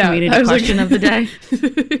the community question of the day?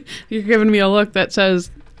 You're giving me a look that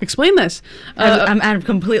says, explain this. I'm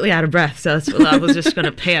completely out of breath, so I was just going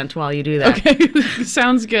to pant while you do that. Okay,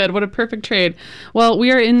 sounds good. What a perfect trade. Well,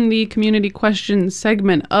 we are in the community question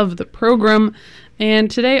segment of the program,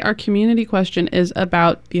 and today our community question is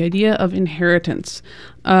about the idea of inheritance.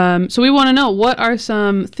 So we want to know, what are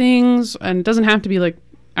some things, and it doesn't have to be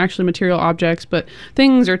actually material objects, but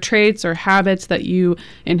things or traits or habits that you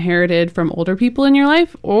inherited from older people in your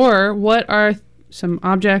life? Or what are some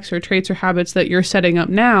objects or traits or habits that you're setting up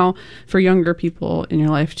now for younger people in your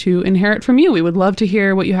life to inherit from you? We would love to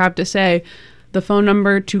hear what you have to say. The phone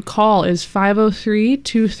number to call is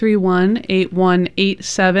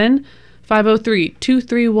 503-231-8187.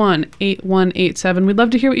 503-231-8187. We'd love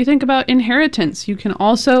to hear what you think about inheritance. You can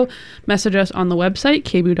also message us on the website,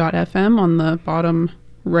 kbu.fm. On the bottom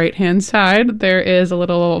right-hand side, there is a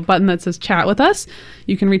little button that says chat with us.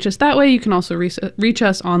 You can reach us that way. You can also reach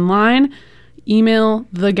us online. Email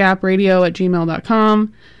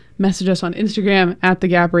thegapradio@gmail.com. Message us on Instagram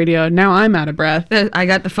 @thegapradio. Now I'm out of breath. I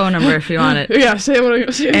got the phone number if you want it. Yeah, say what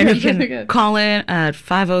you say. And you can call in at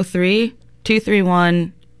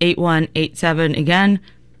 503-231-8187. Again,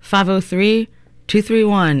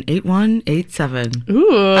 503-231-8187.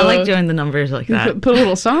 Ooh. I like doing the numbers like that. Put a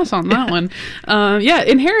little sauce on that one. Yeah,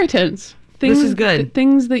 inheritance. This is good.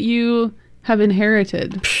 Things that you have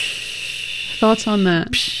inherited. Thoughts on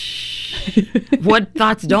that? What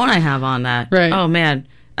thoughts don't I have on that? Right. Oh, man.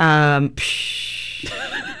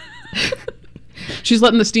 She's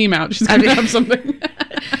letting the steam out. She's going to have something.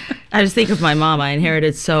 I just think of my mom. I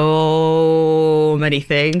inherited so many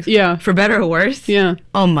things. Yeah. For better or worse. Yeah.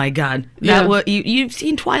 Oh, my God. You've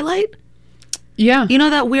seen Twilight? Yeah. You know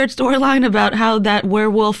that weird storyline about how that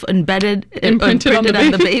werewolf imprinted on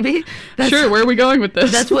the baby? Sure, where are we going with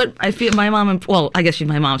this? That's what I feel my mom, well, I guess she's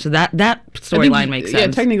my mom, so that storyline makes sense. Yeah,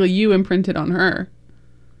 technically you imprinted on her.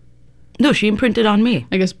 No, she imprinted on me.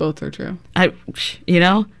 I guess both are true.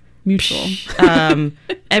 Mutual.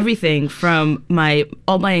 Everything from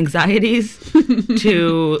all my anxieties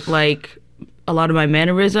to like a lot of my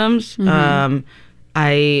mannerisms.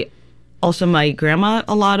 Mm-hmm. Also, my grandma,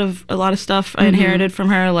 a lot of stuff I inherited from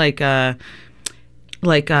her, like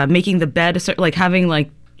making the bed, like having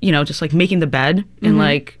just like making the bed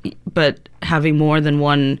and but having more than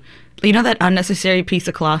one. You know that unnecessary piece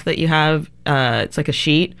of cloth that you have? It's like a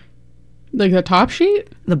sheet. Like the top sheet?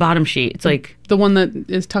 The bottom sheet. It's like the one that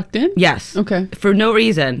is tucked in? Yes. Okay. For no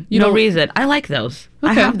reason. No reason. I like those.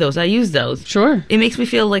 Okay. I have those. I use those. Sure. It makes me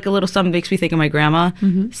feel like a little something. Makes me think of my grandma.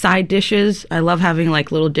 Mm-hmm. Side dishes. I love having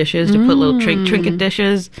like little dishes to put little trinket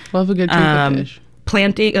dishes. Love a good trinket dish.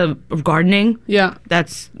 Planting, gardening. Yeah.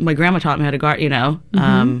 That's my grandma taught me how to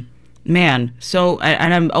garden. Man. So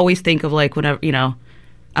and I'm always think of like whenever I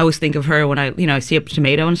always think of her when I see a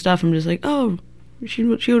tomato and stuff. I'm just like, oh. She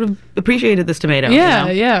would have appreciated this tomato.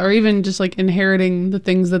 Yeah, yeah, or even just like inheriting the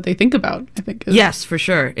things that they think about. I think. Yes, for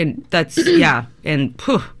sure, and that's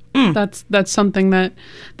that's something that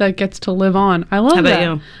gets to live on. I love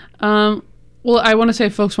that. How about you? Well, I want to say,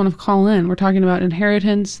 if folks want to call in, we're talking about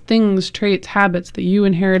inheritance, things, traits, habits that you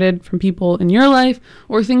inherited from people in your life,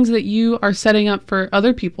 or things that you are setting up for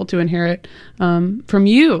other people to inherit from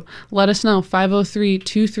you. Let us know,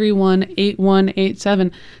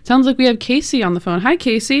 503-231-8187. Sounds like we have Casey on the phone. Hi,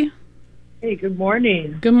 Casey. Hey, good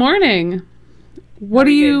morning. Good morning. We're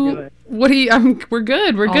good. We're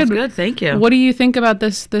good, thank you. What do you think about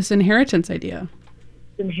this inheritance idea?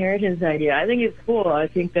 Inheritance idea. I think it's cool. I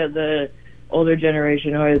think that the older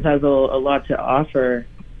generation always has a lot to offer.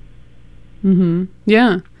 Mm-hmm.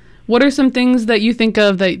 Yeah. What are some things that you think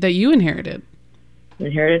of that you inherited?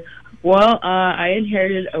 Inherited? Well, I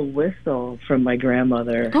inherited a whistle from my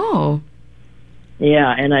grandmother. Oh.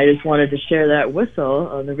 Yeah, and I just wanted to share that whistle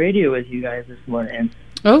on the radio with you guys this morning.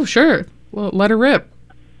 Oh, sure. Well, let her rip.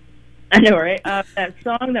 I know, right? That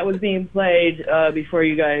song that was being played before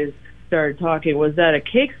you guys started talking, was that a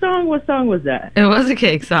cake song? What song was that? It was a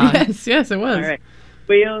cake song. Yes, it was. All right.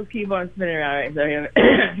 Wheels keep on spinning around. Right? So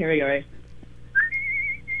here we go, right?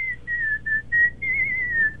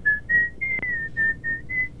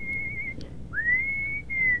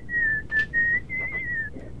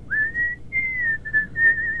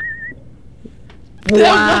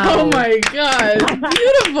 Wow. Oh my God.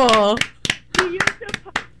 Beautiful. She used to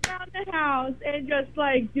pop around the house and just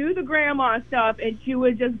like do the grandma stuff, and she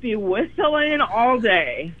would just be whistling all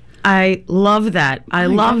day. I love that. I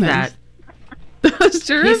love that. That's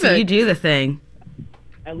terrific. You do the thing.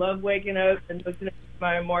 I love waking up and listening to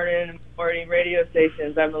my morning radio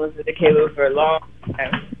stations. I've been listening to KBOO for a long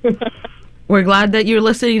time. We're glad that you're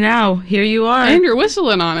listening now. Here you are. And you're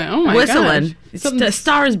whistling on it. Oh my gosh. Whistling. A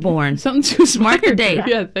star is born. Something to mark the date.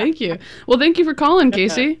 Yeah, thank you. Well, thank you for calling,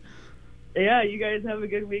 Casey. Yeah, you guys have a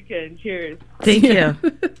good weekend. Cheers. Thank you.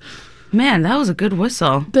 Man, that was a good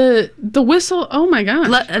whistle. The whistle, oh my gosh.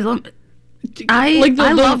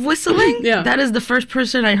 I love whistling. Yeah. That is the first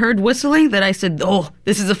person I heard whistling that I said, oh,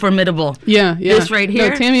 this is a formidable. Yeah. This right here.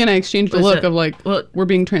 No, Tammy and I exchanged a look of like, we're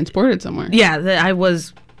being transported somewhere. Yeah, I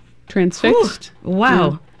was transfixed. Whew.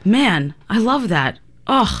 Wow. Man, I love that.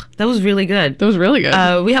 Oh, that was really good. That was really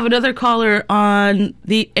good. We have another caller on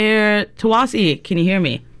the air. Tawasi, can you hear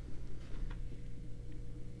me?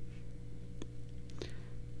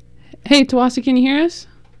 Hey, Tawasi, can you hear us?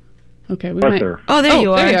 Okay, we Arthur. might. Oh, there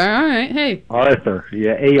you are. There you are. All right. Hey. Arthur.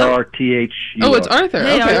 Yeah, Arthur. Oh, it's Arthur.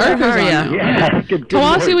 Hey, okay, Arthur, Arthur's how are on ya? now. Yeah. Good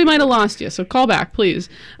Tawasi, morning. we might have lost you, so call back, please.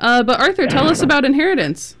 But Arthur, tell us about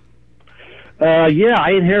inheritance. Yeah,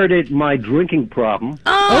 I inherited my drinking problem.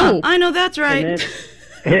 Oh, I know that's right.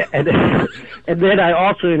 And then I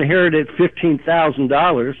also inherited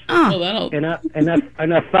 $15,000. Well, that'll.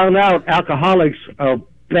 And I found out alcoholics are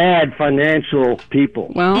bad financial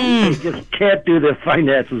people. Well, They just can't do their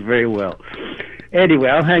finances very well. Anyway,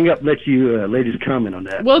 I'll hang up and let you ladies comment on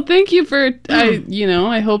that. well, thank you for.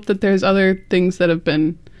 I hope that there's other things that have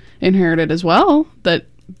been inherited as well. But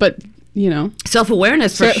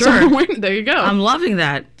Self-awareness for sure. There you go. I'm loving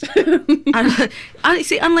that. I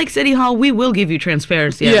see. Unlike City Hall, we will give you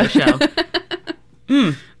transparency on the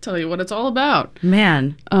show. Tell you what it's all about.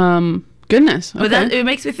 Man. Goodness. Okay. But that, it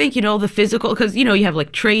makes me think, the physical, because, you have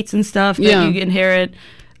like traits and stuff that you inherit.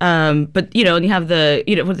 But, and you have the,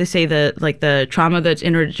 what do they say, the trauma that's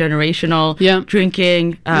intergenerational,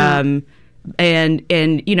 drinking. And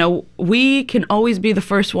we can always be the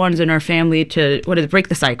first ones in our family to, break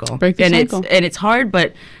the cycle. Break the cycle. It's hard,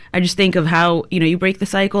 but I just think of how, you break the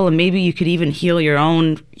cycle and maybe you could even heal your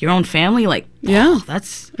own family. Like,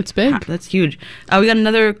 it's big. That's huge. We got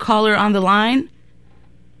another caller on the line.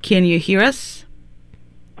 Can you hear us?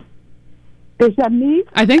 Is that me?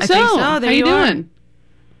 I think so. There How you doing?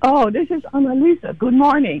 Oh, this is Annalisa. Good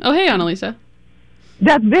morning. Oh, hey, Annalisa.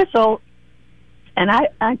 That whistle, and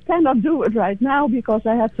I cannot do it right now because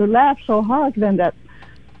I had to laugh so hard when that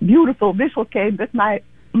beautiful whistle came, but my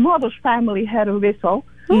mother's family had a whistle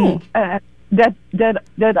that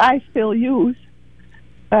I still use.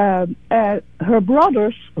 Her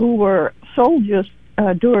brothers, who were soldiers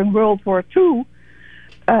during World War II,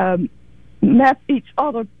 met each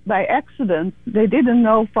other by accident. They didn't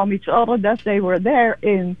know from each other that they were there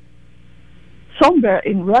somewhere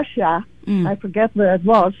in Russia. I forget where it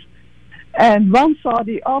was. And one saw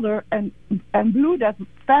the other and blew that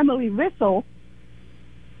family whistle.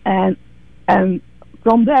 And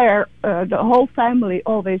from there, the whole family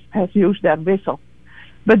always has used that whistle.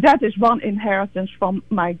 But that is one inheritance from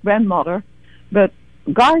my grandmother. But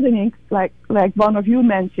gardening, like one of you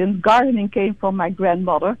mentioned, gardening came from my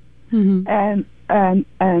grandmother. And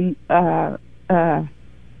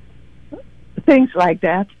things like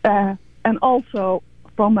that. And also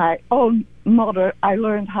from my own mother, I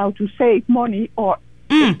learned how to save money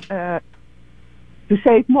to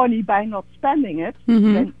save money by not spending it.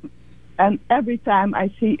 And every time I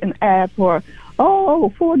see an ad for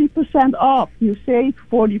 40% off, you save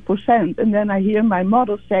 40%, and then I hear my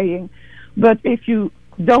mother saying, but if you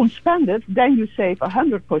don't spend it, then you save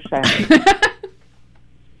 100%.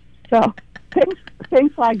 So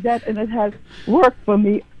things like that, and it has worked for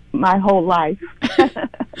me my whole life.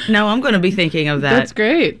 No, I'm going to be thinking of that. That's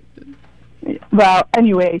great. Well,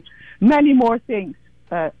 anyway, many more things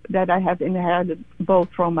that I have inherited both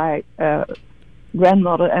from my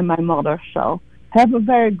grandmother and my mother. So have a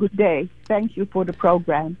very good day. Thank you for the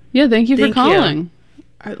program. Yeah, thank you for calling.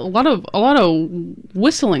 A lot of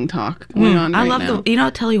whistling talk going on right now. I love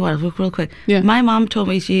I'll tell you what, real quick. Yeah. My mom told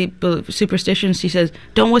me superstition. She says,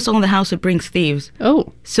 don't whistle in the house, it brings thieves.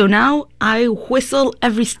 Oh. So now I whistle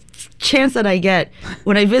every chance that I get.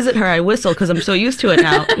 When I visit her, I whistle because I'm so used to it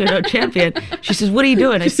now. Champion. She says, what are you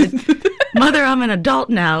doing? I said, Mother, I'm an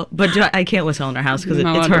adult now, but I can't whistle in her house because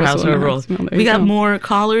it's her house, her rules. We got more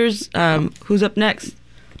callers. Who's up next?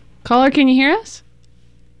 Caller, can you hear us?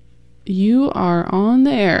 You are on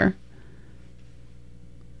the air.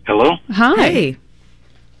 Hello? Hi. Hey,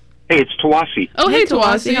 it's Tawasi. Oh, hey,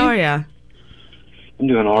 Tawasi. How are ya? I'm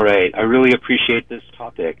doing all right. I really appreciate this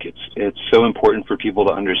topic. It's so important for people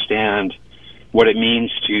to understand what it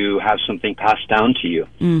means to have something passed down to you.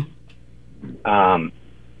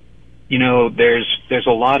 There's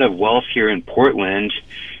a lot of wealth here in Portland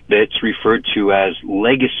that's referred to as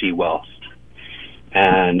legacy wealth.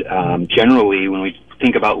 And generally, when we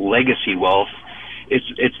think about legacy wealth,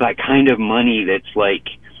 it's that kind of money that's like,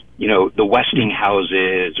 the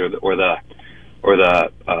Westinghouses or the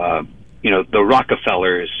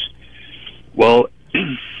Rockefellers. Well,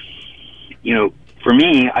 for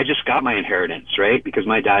me, I just got my inheritance, right? Because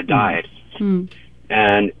my dad died,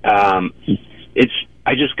 and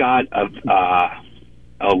I just got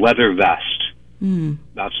a leather vest.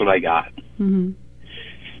 That's what I got.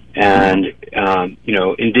 And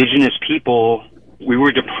indigenous people, we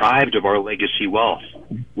were deprived of our legacy wealth.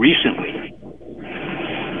 recently.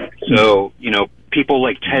 So, people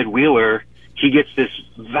like Ted Wheeler, he gets this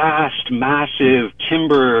vast, massive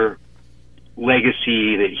timber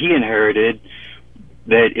legacy that he inherited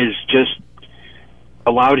that is just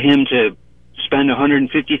allowed him to spend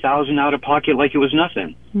 $150,000 out of pocket like it was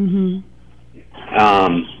nothing.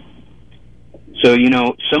 So,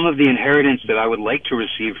 some of the inheritance that I would like to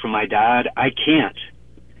receive from my dad, I can't,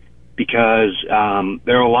 because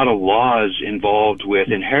there are a lot of laws involved with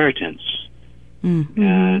inheritance.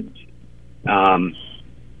 And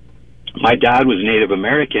my dad was Native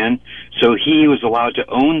American, so he was allowed to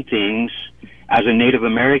own things as a Native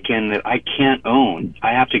American that I can't own.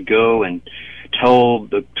 I have to go and tell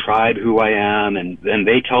the tribe who I am, and then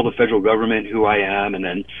they tell the federal government who I am, and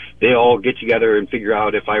then they all get together and figure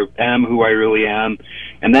out if I am who I really am.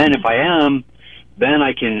 And then if I am, then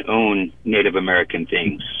I can own Native American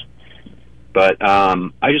things. But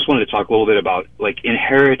I just wanted to talk a little bit about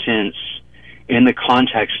inheritance in the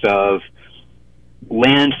context of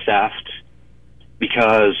land theft,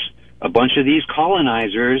 because a bunch of these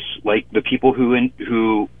colonizers, like the people who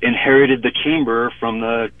inherited the chamber from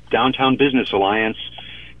the Downtown Business Alliance,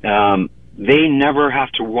 they never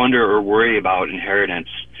have to wonder or worry about inheritance.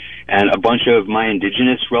 And a bunch of my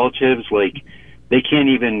indigenous relatives, they can't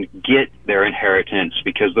even get their inheritance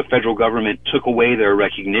because the federal government took away their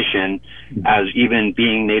recognition as even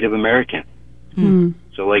being Native American.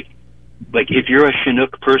 So if you're a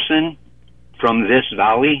Chinook person from this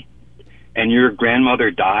valley and your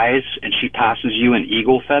grandmother dies and she passes you an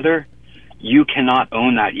eagle feather, you cannot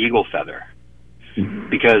own that eagle feather,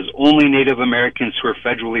 because only Native Americans who are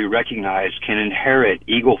federally recognized can inherit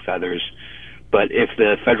eagle feathers. But if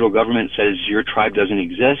the federal government says your tribe doesn't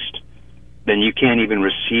exist, then you can't even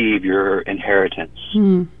receive your inheritance.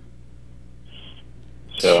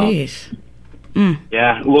 So, jeez.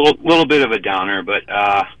 Yeah, a little bit of a downer, but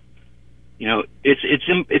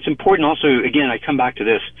it's important. Also, again, I come back to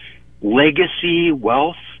this legacy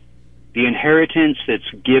wealth, the inheritance that's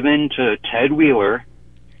given to Ted Wheeler.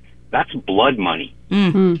 That's blood money.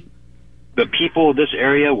 The people of this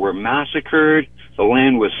area were massacred. The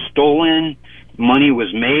land was stolen. Money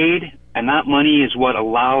was made, and that money is what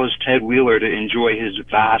allows Ted Wheeler to enjoy his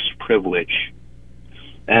vast privilege.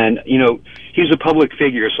 And he's a public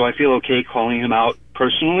figure, so I feel okay calling him out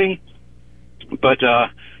personally. But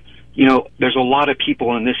there's a lot of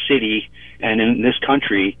people in this city and in this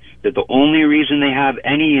country that the only reason they have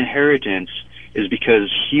any inheritance is because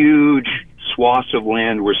huge swaths of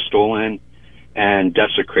land were stolen and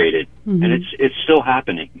desecrated. And it's still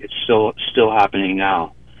happening. It's still happening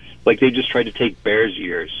now. They just tried to take Bears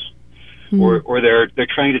Ears, or they're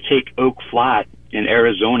trying to take Oak Flat in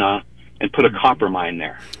Arizona and put a copper mine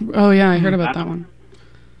there. Oh yeah, I heard about that one.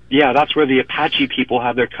 Yeah, that's where the Apache people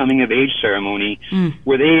have their coming of age ceremony,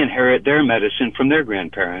 where they inherit their medicine from their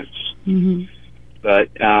grandparents. But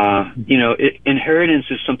inheritance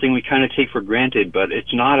is something we kind of take for granted, but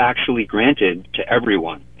it's not actually granted to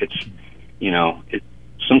everyone. It's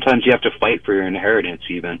sometimes you have to fight for your inheritance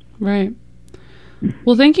even. Right.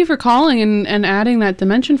 Well, thank you for calling and adding that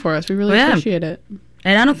dimension for us. We really appreciate it.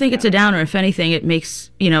 And I don't think it's a downer. If anything, it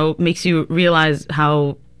makes you realize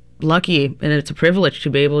how lucky and it's a privilege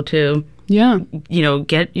to be able to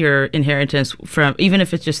get your inheritance from, even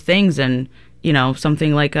if it's just things and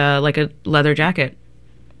something like a leather jacket.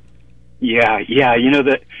 Yeah,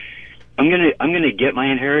 that I'm gonna get my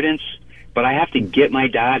inheritance, but I have to get my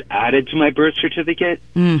dad added to my birth certificate.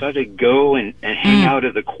 So I have to go and hang out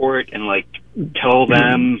at the court and tell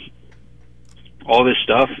them all this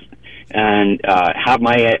stuff, and have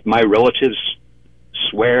my relatives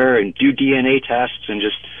swear and do DNA tests and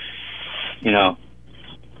just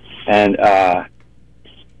and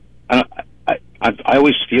I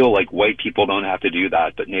always feel like white people don't have to do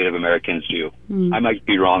that, but Native Americans do. I might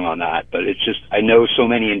be wrong on that, but it's just, I know so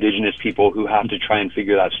many indigenous people who have to try and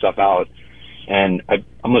figure that stuff out, and I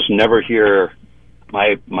almost never hear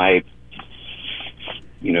my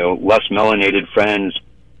less melanated friends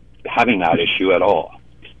having that issue at all.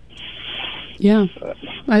 Yeah.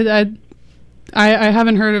 I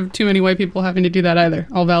haven't heard of too many white people having to do that either.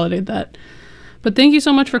 I'll validate that. But thank you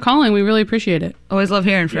so much for calling. We really appreciate it. Always love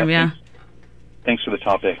hearing from you. Thanks for the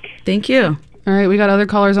topic. Thank you. All right, we got other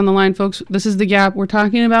callers on the line, folks. This is The Gap. We're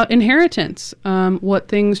talking about inheritance. What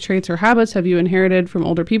things, traits, or habits have you inherited from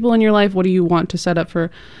older people in your life? What do you want to set up for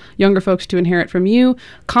younger folks to inherit from you?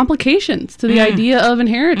 Complications to the idea of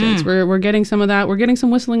inheritance. We're getting some of that. We're getting some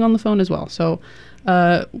whistling on the phone as well. So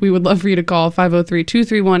we would love for you to call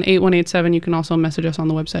 503-231-8187. You can also message us on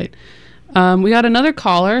the website. We got another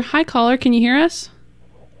caller. Hi, caller. Can you hear us?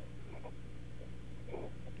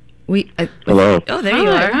 Hello. Oh, there you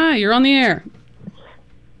are. Hi, you're on the air.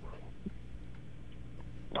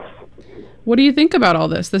 What do you think about all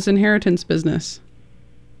this inheritance business?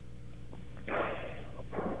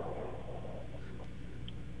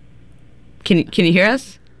 Can you hear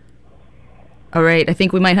us? All right, I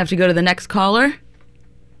think we might have to go to the next caller.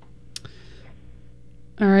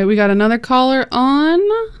 All right, we got another caller on.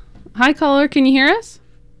 Hi, caller, can you hear us?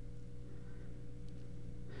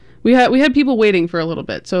 We had people waiting for a little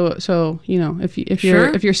bit, so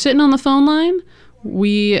if you're sitting on the phone line,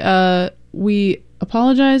 we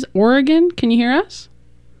apologize. Oregon, can you hear us?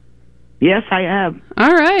 Yes, I am.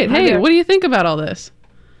 All right. Hey, what do you think about all this?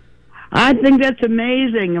 I think that's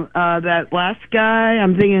amazing. That last guy,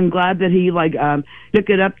 I'm thinking glad that he took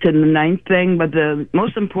it up to the 9th thing. But the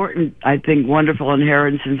most important, I think, wonderful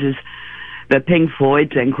inheritance is the Pink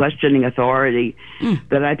Floyd thing, questioning authority.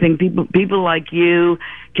 That I think people like you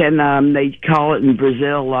can, they call it in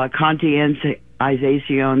Brazil,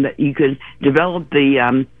 conscientization, that you could develop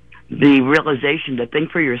the realization to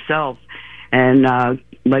think for yourself. And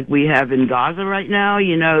like we have in Gaza right now,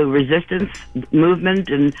 resistance movement,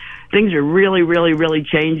 and things are really, really, really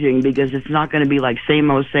changing, because it's not going to be like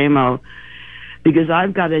same old. Because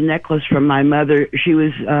I've got a necklace from my mother. She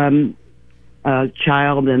was a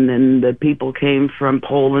child, and then the people came from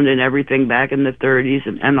Poland and everything back in the 30s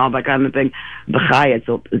and all that kind of thing. The Chai, it's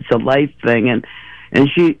a life thing,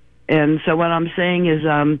 and so what I'm saying is,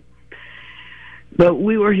 but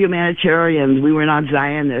we were humanitarians. We were not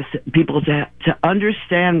Zionists. People to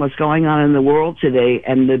understand what's going on in the world today,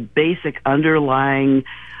 and the basic underlying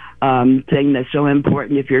thing that's so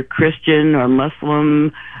important. If you're Christian or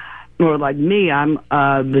Muslim, or like me,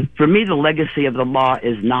 for me the legacy of the law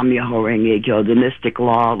is Nam Myoho Renge Kyo, the mystic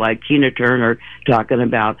law, like Tina Turner talking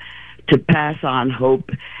about, to pass on hope.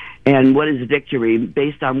 And what is victory?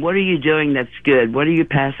 Based on what are you doing that's good? What are you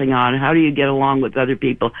passing on? How do you get along with other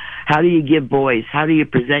people? How do you give voice? How do you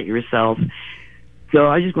present yourself? So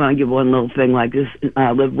I just want to give one little thing like this.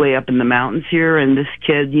 I live way up in the mountains here, and this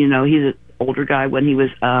kid, he's an older guy. When he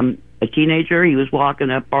was a teenager, he was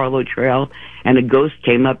walking up Barlow Trail, and a ghost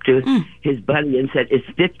came up to his buddy and said, "It's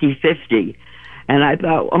 50-50. And I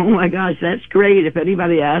thought, oh my gosh, that's great. If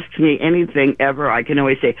anybody asks me anything ever, I can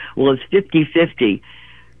always say, well, it's 50-50.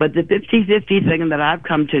 But the 50-50 thing that I've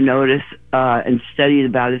come to notice and studied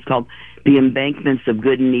about is called the embankments of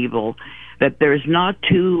good and evil. That there's not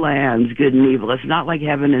two lands, good and evil. It's not like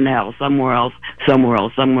heaven and hell, somewhere else, somewhere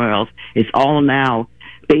else, somewhere else. It's all now,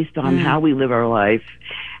 based on how we live our life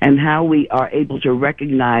and how we are able to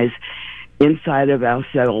recognize inside of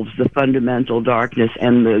ourselves the fundamental darkness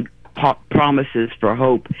and the promises for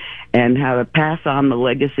hope, and how to pass on the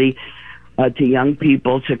legacy to young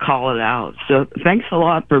people to call it out. So thanks a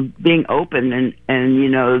lot for being open,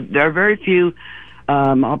 and there are very few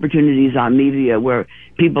opportunities on media where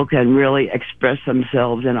people can really express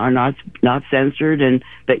themselves and are not censored, and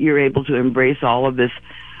that you're able to embrace all of this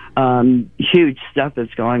huge stuff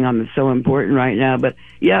that's going on that's so important right now. But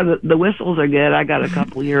yeah, the whistles are good. I got a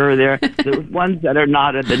couple here or there. The ones that are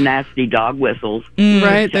not are the nasty dog whistles.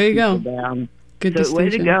 Right, there you go. Good distinction. Way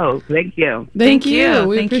to go. Thank you. Thank you.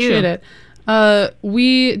 We appreciate it.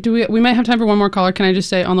 We might have time for one more caller. Can I just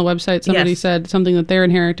say, on the website, somebody said something that they're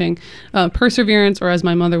inheriting, perseverance, or as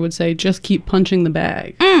my mother would say, just keep punching the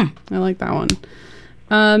bag. I like that one.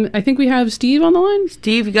 I think we have Steve on the line.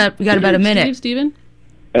 Steve, we got about a minute. Steven?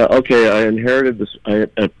 Okay, I inherited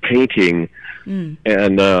a painting,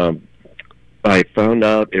 and I found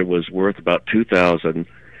out it was worth about $2,000,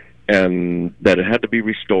 and that it had to be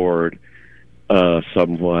restored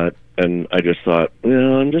somewhat. And I just thought,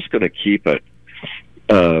 I'm just going to keep it.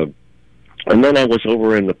 And then I was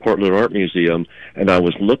over in the Portland Art Museum, and I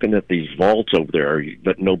was looking at these vaults over there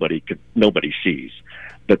that nobody sees.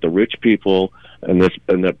 That the rich people and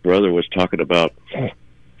that brother was talking about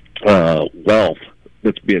wealth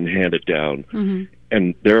that's being handed down,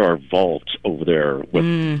 and there are vaults over there with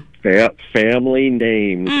family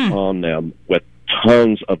names on them, with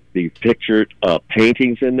tons of the pictured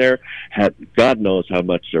paintings in there. God knows how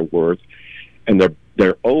much they're worth, and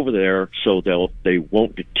they're over there so they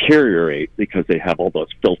won't deteriorate, because they have all those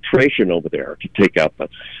filtration over there to take out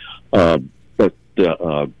all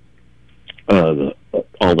the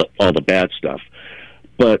bad stuff.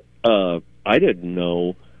 But I didn't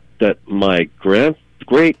know that my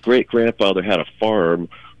great-great-grandfather had a farm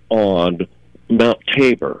on Mount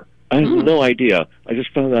Tabor. I had no idea. I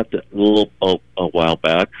just found out that a while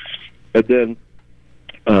back. And then,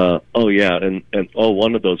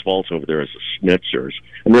 one of those vaults over there is the Schnitzers.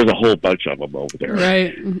 And there's a whole bunch of them over there.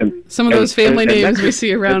 Right. And some of those family names we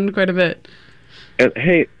see around quite a bit. And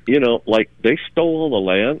hey, they stole all the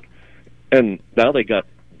land, And now they got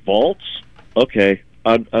vaults. Okay,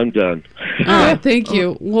 I'm done. Oh, thank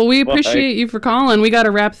you. Well, we appreciate you for calling. We got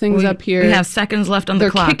to wrap things up here. We have seconds left on the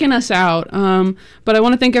clock. They're kicking us out. But I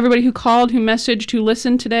want to thank everybody who called, who messaged, who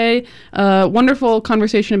listened today. Wonderful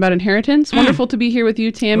conversation about inheritance. Wonderful to be here with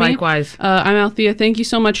you, Tammy. Likewise. I'm Althea. Thank you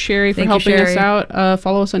so much, Sherry, for helping us out.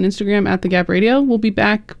 Follow us on Instagram at The Gap Radio. We'll be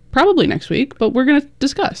back probably next week, but we're going to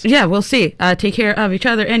discuss. Yeah, we'll see. Take care of each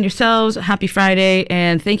other and yourselves. Happy Friday.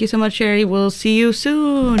 And thank you so much, Sherry. We'll see you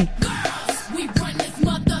soon.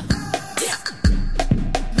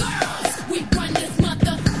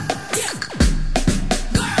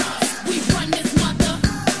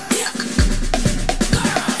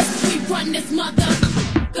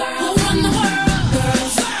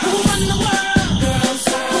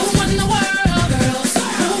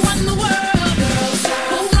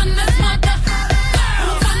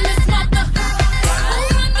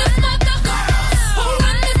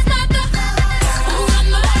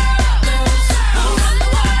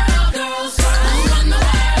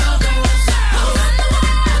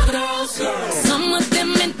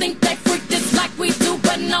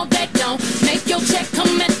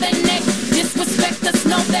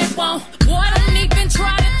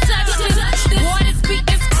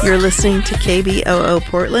 You're listening to KBOO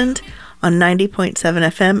Portland on 90.7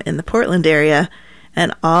 FM in the Portland area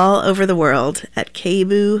and all over the world at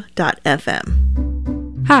kboo.fm.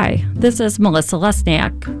 Hi, this is Melissa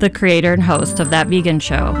Lesniak, the creator and host of That Vegan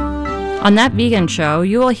Show. On That Vegan Show,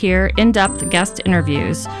 you will hear in-depth guest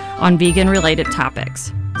interviews on vegan-related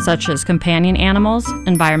topics, such as companion animals,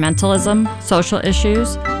 environmentalism, social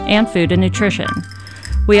issues, and food and nutrition.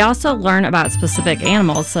 We also learn about specific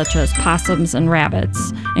animals such as possums and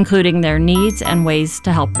rabbits, including their needs and ways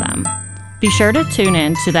to help them. Be sure to tune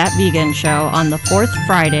in to That Vegan Show on the fourth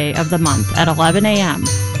Friday of the month at 11 a.m.,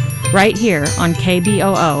 right here on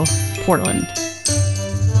KBOO Portland.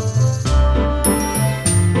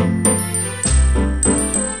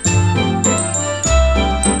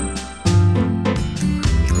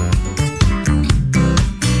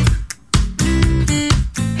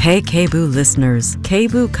 Hey KBOO listeners,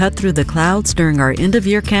 KBOO cut through the clouds during our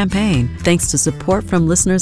end-of-year campaign thanks to support from listeners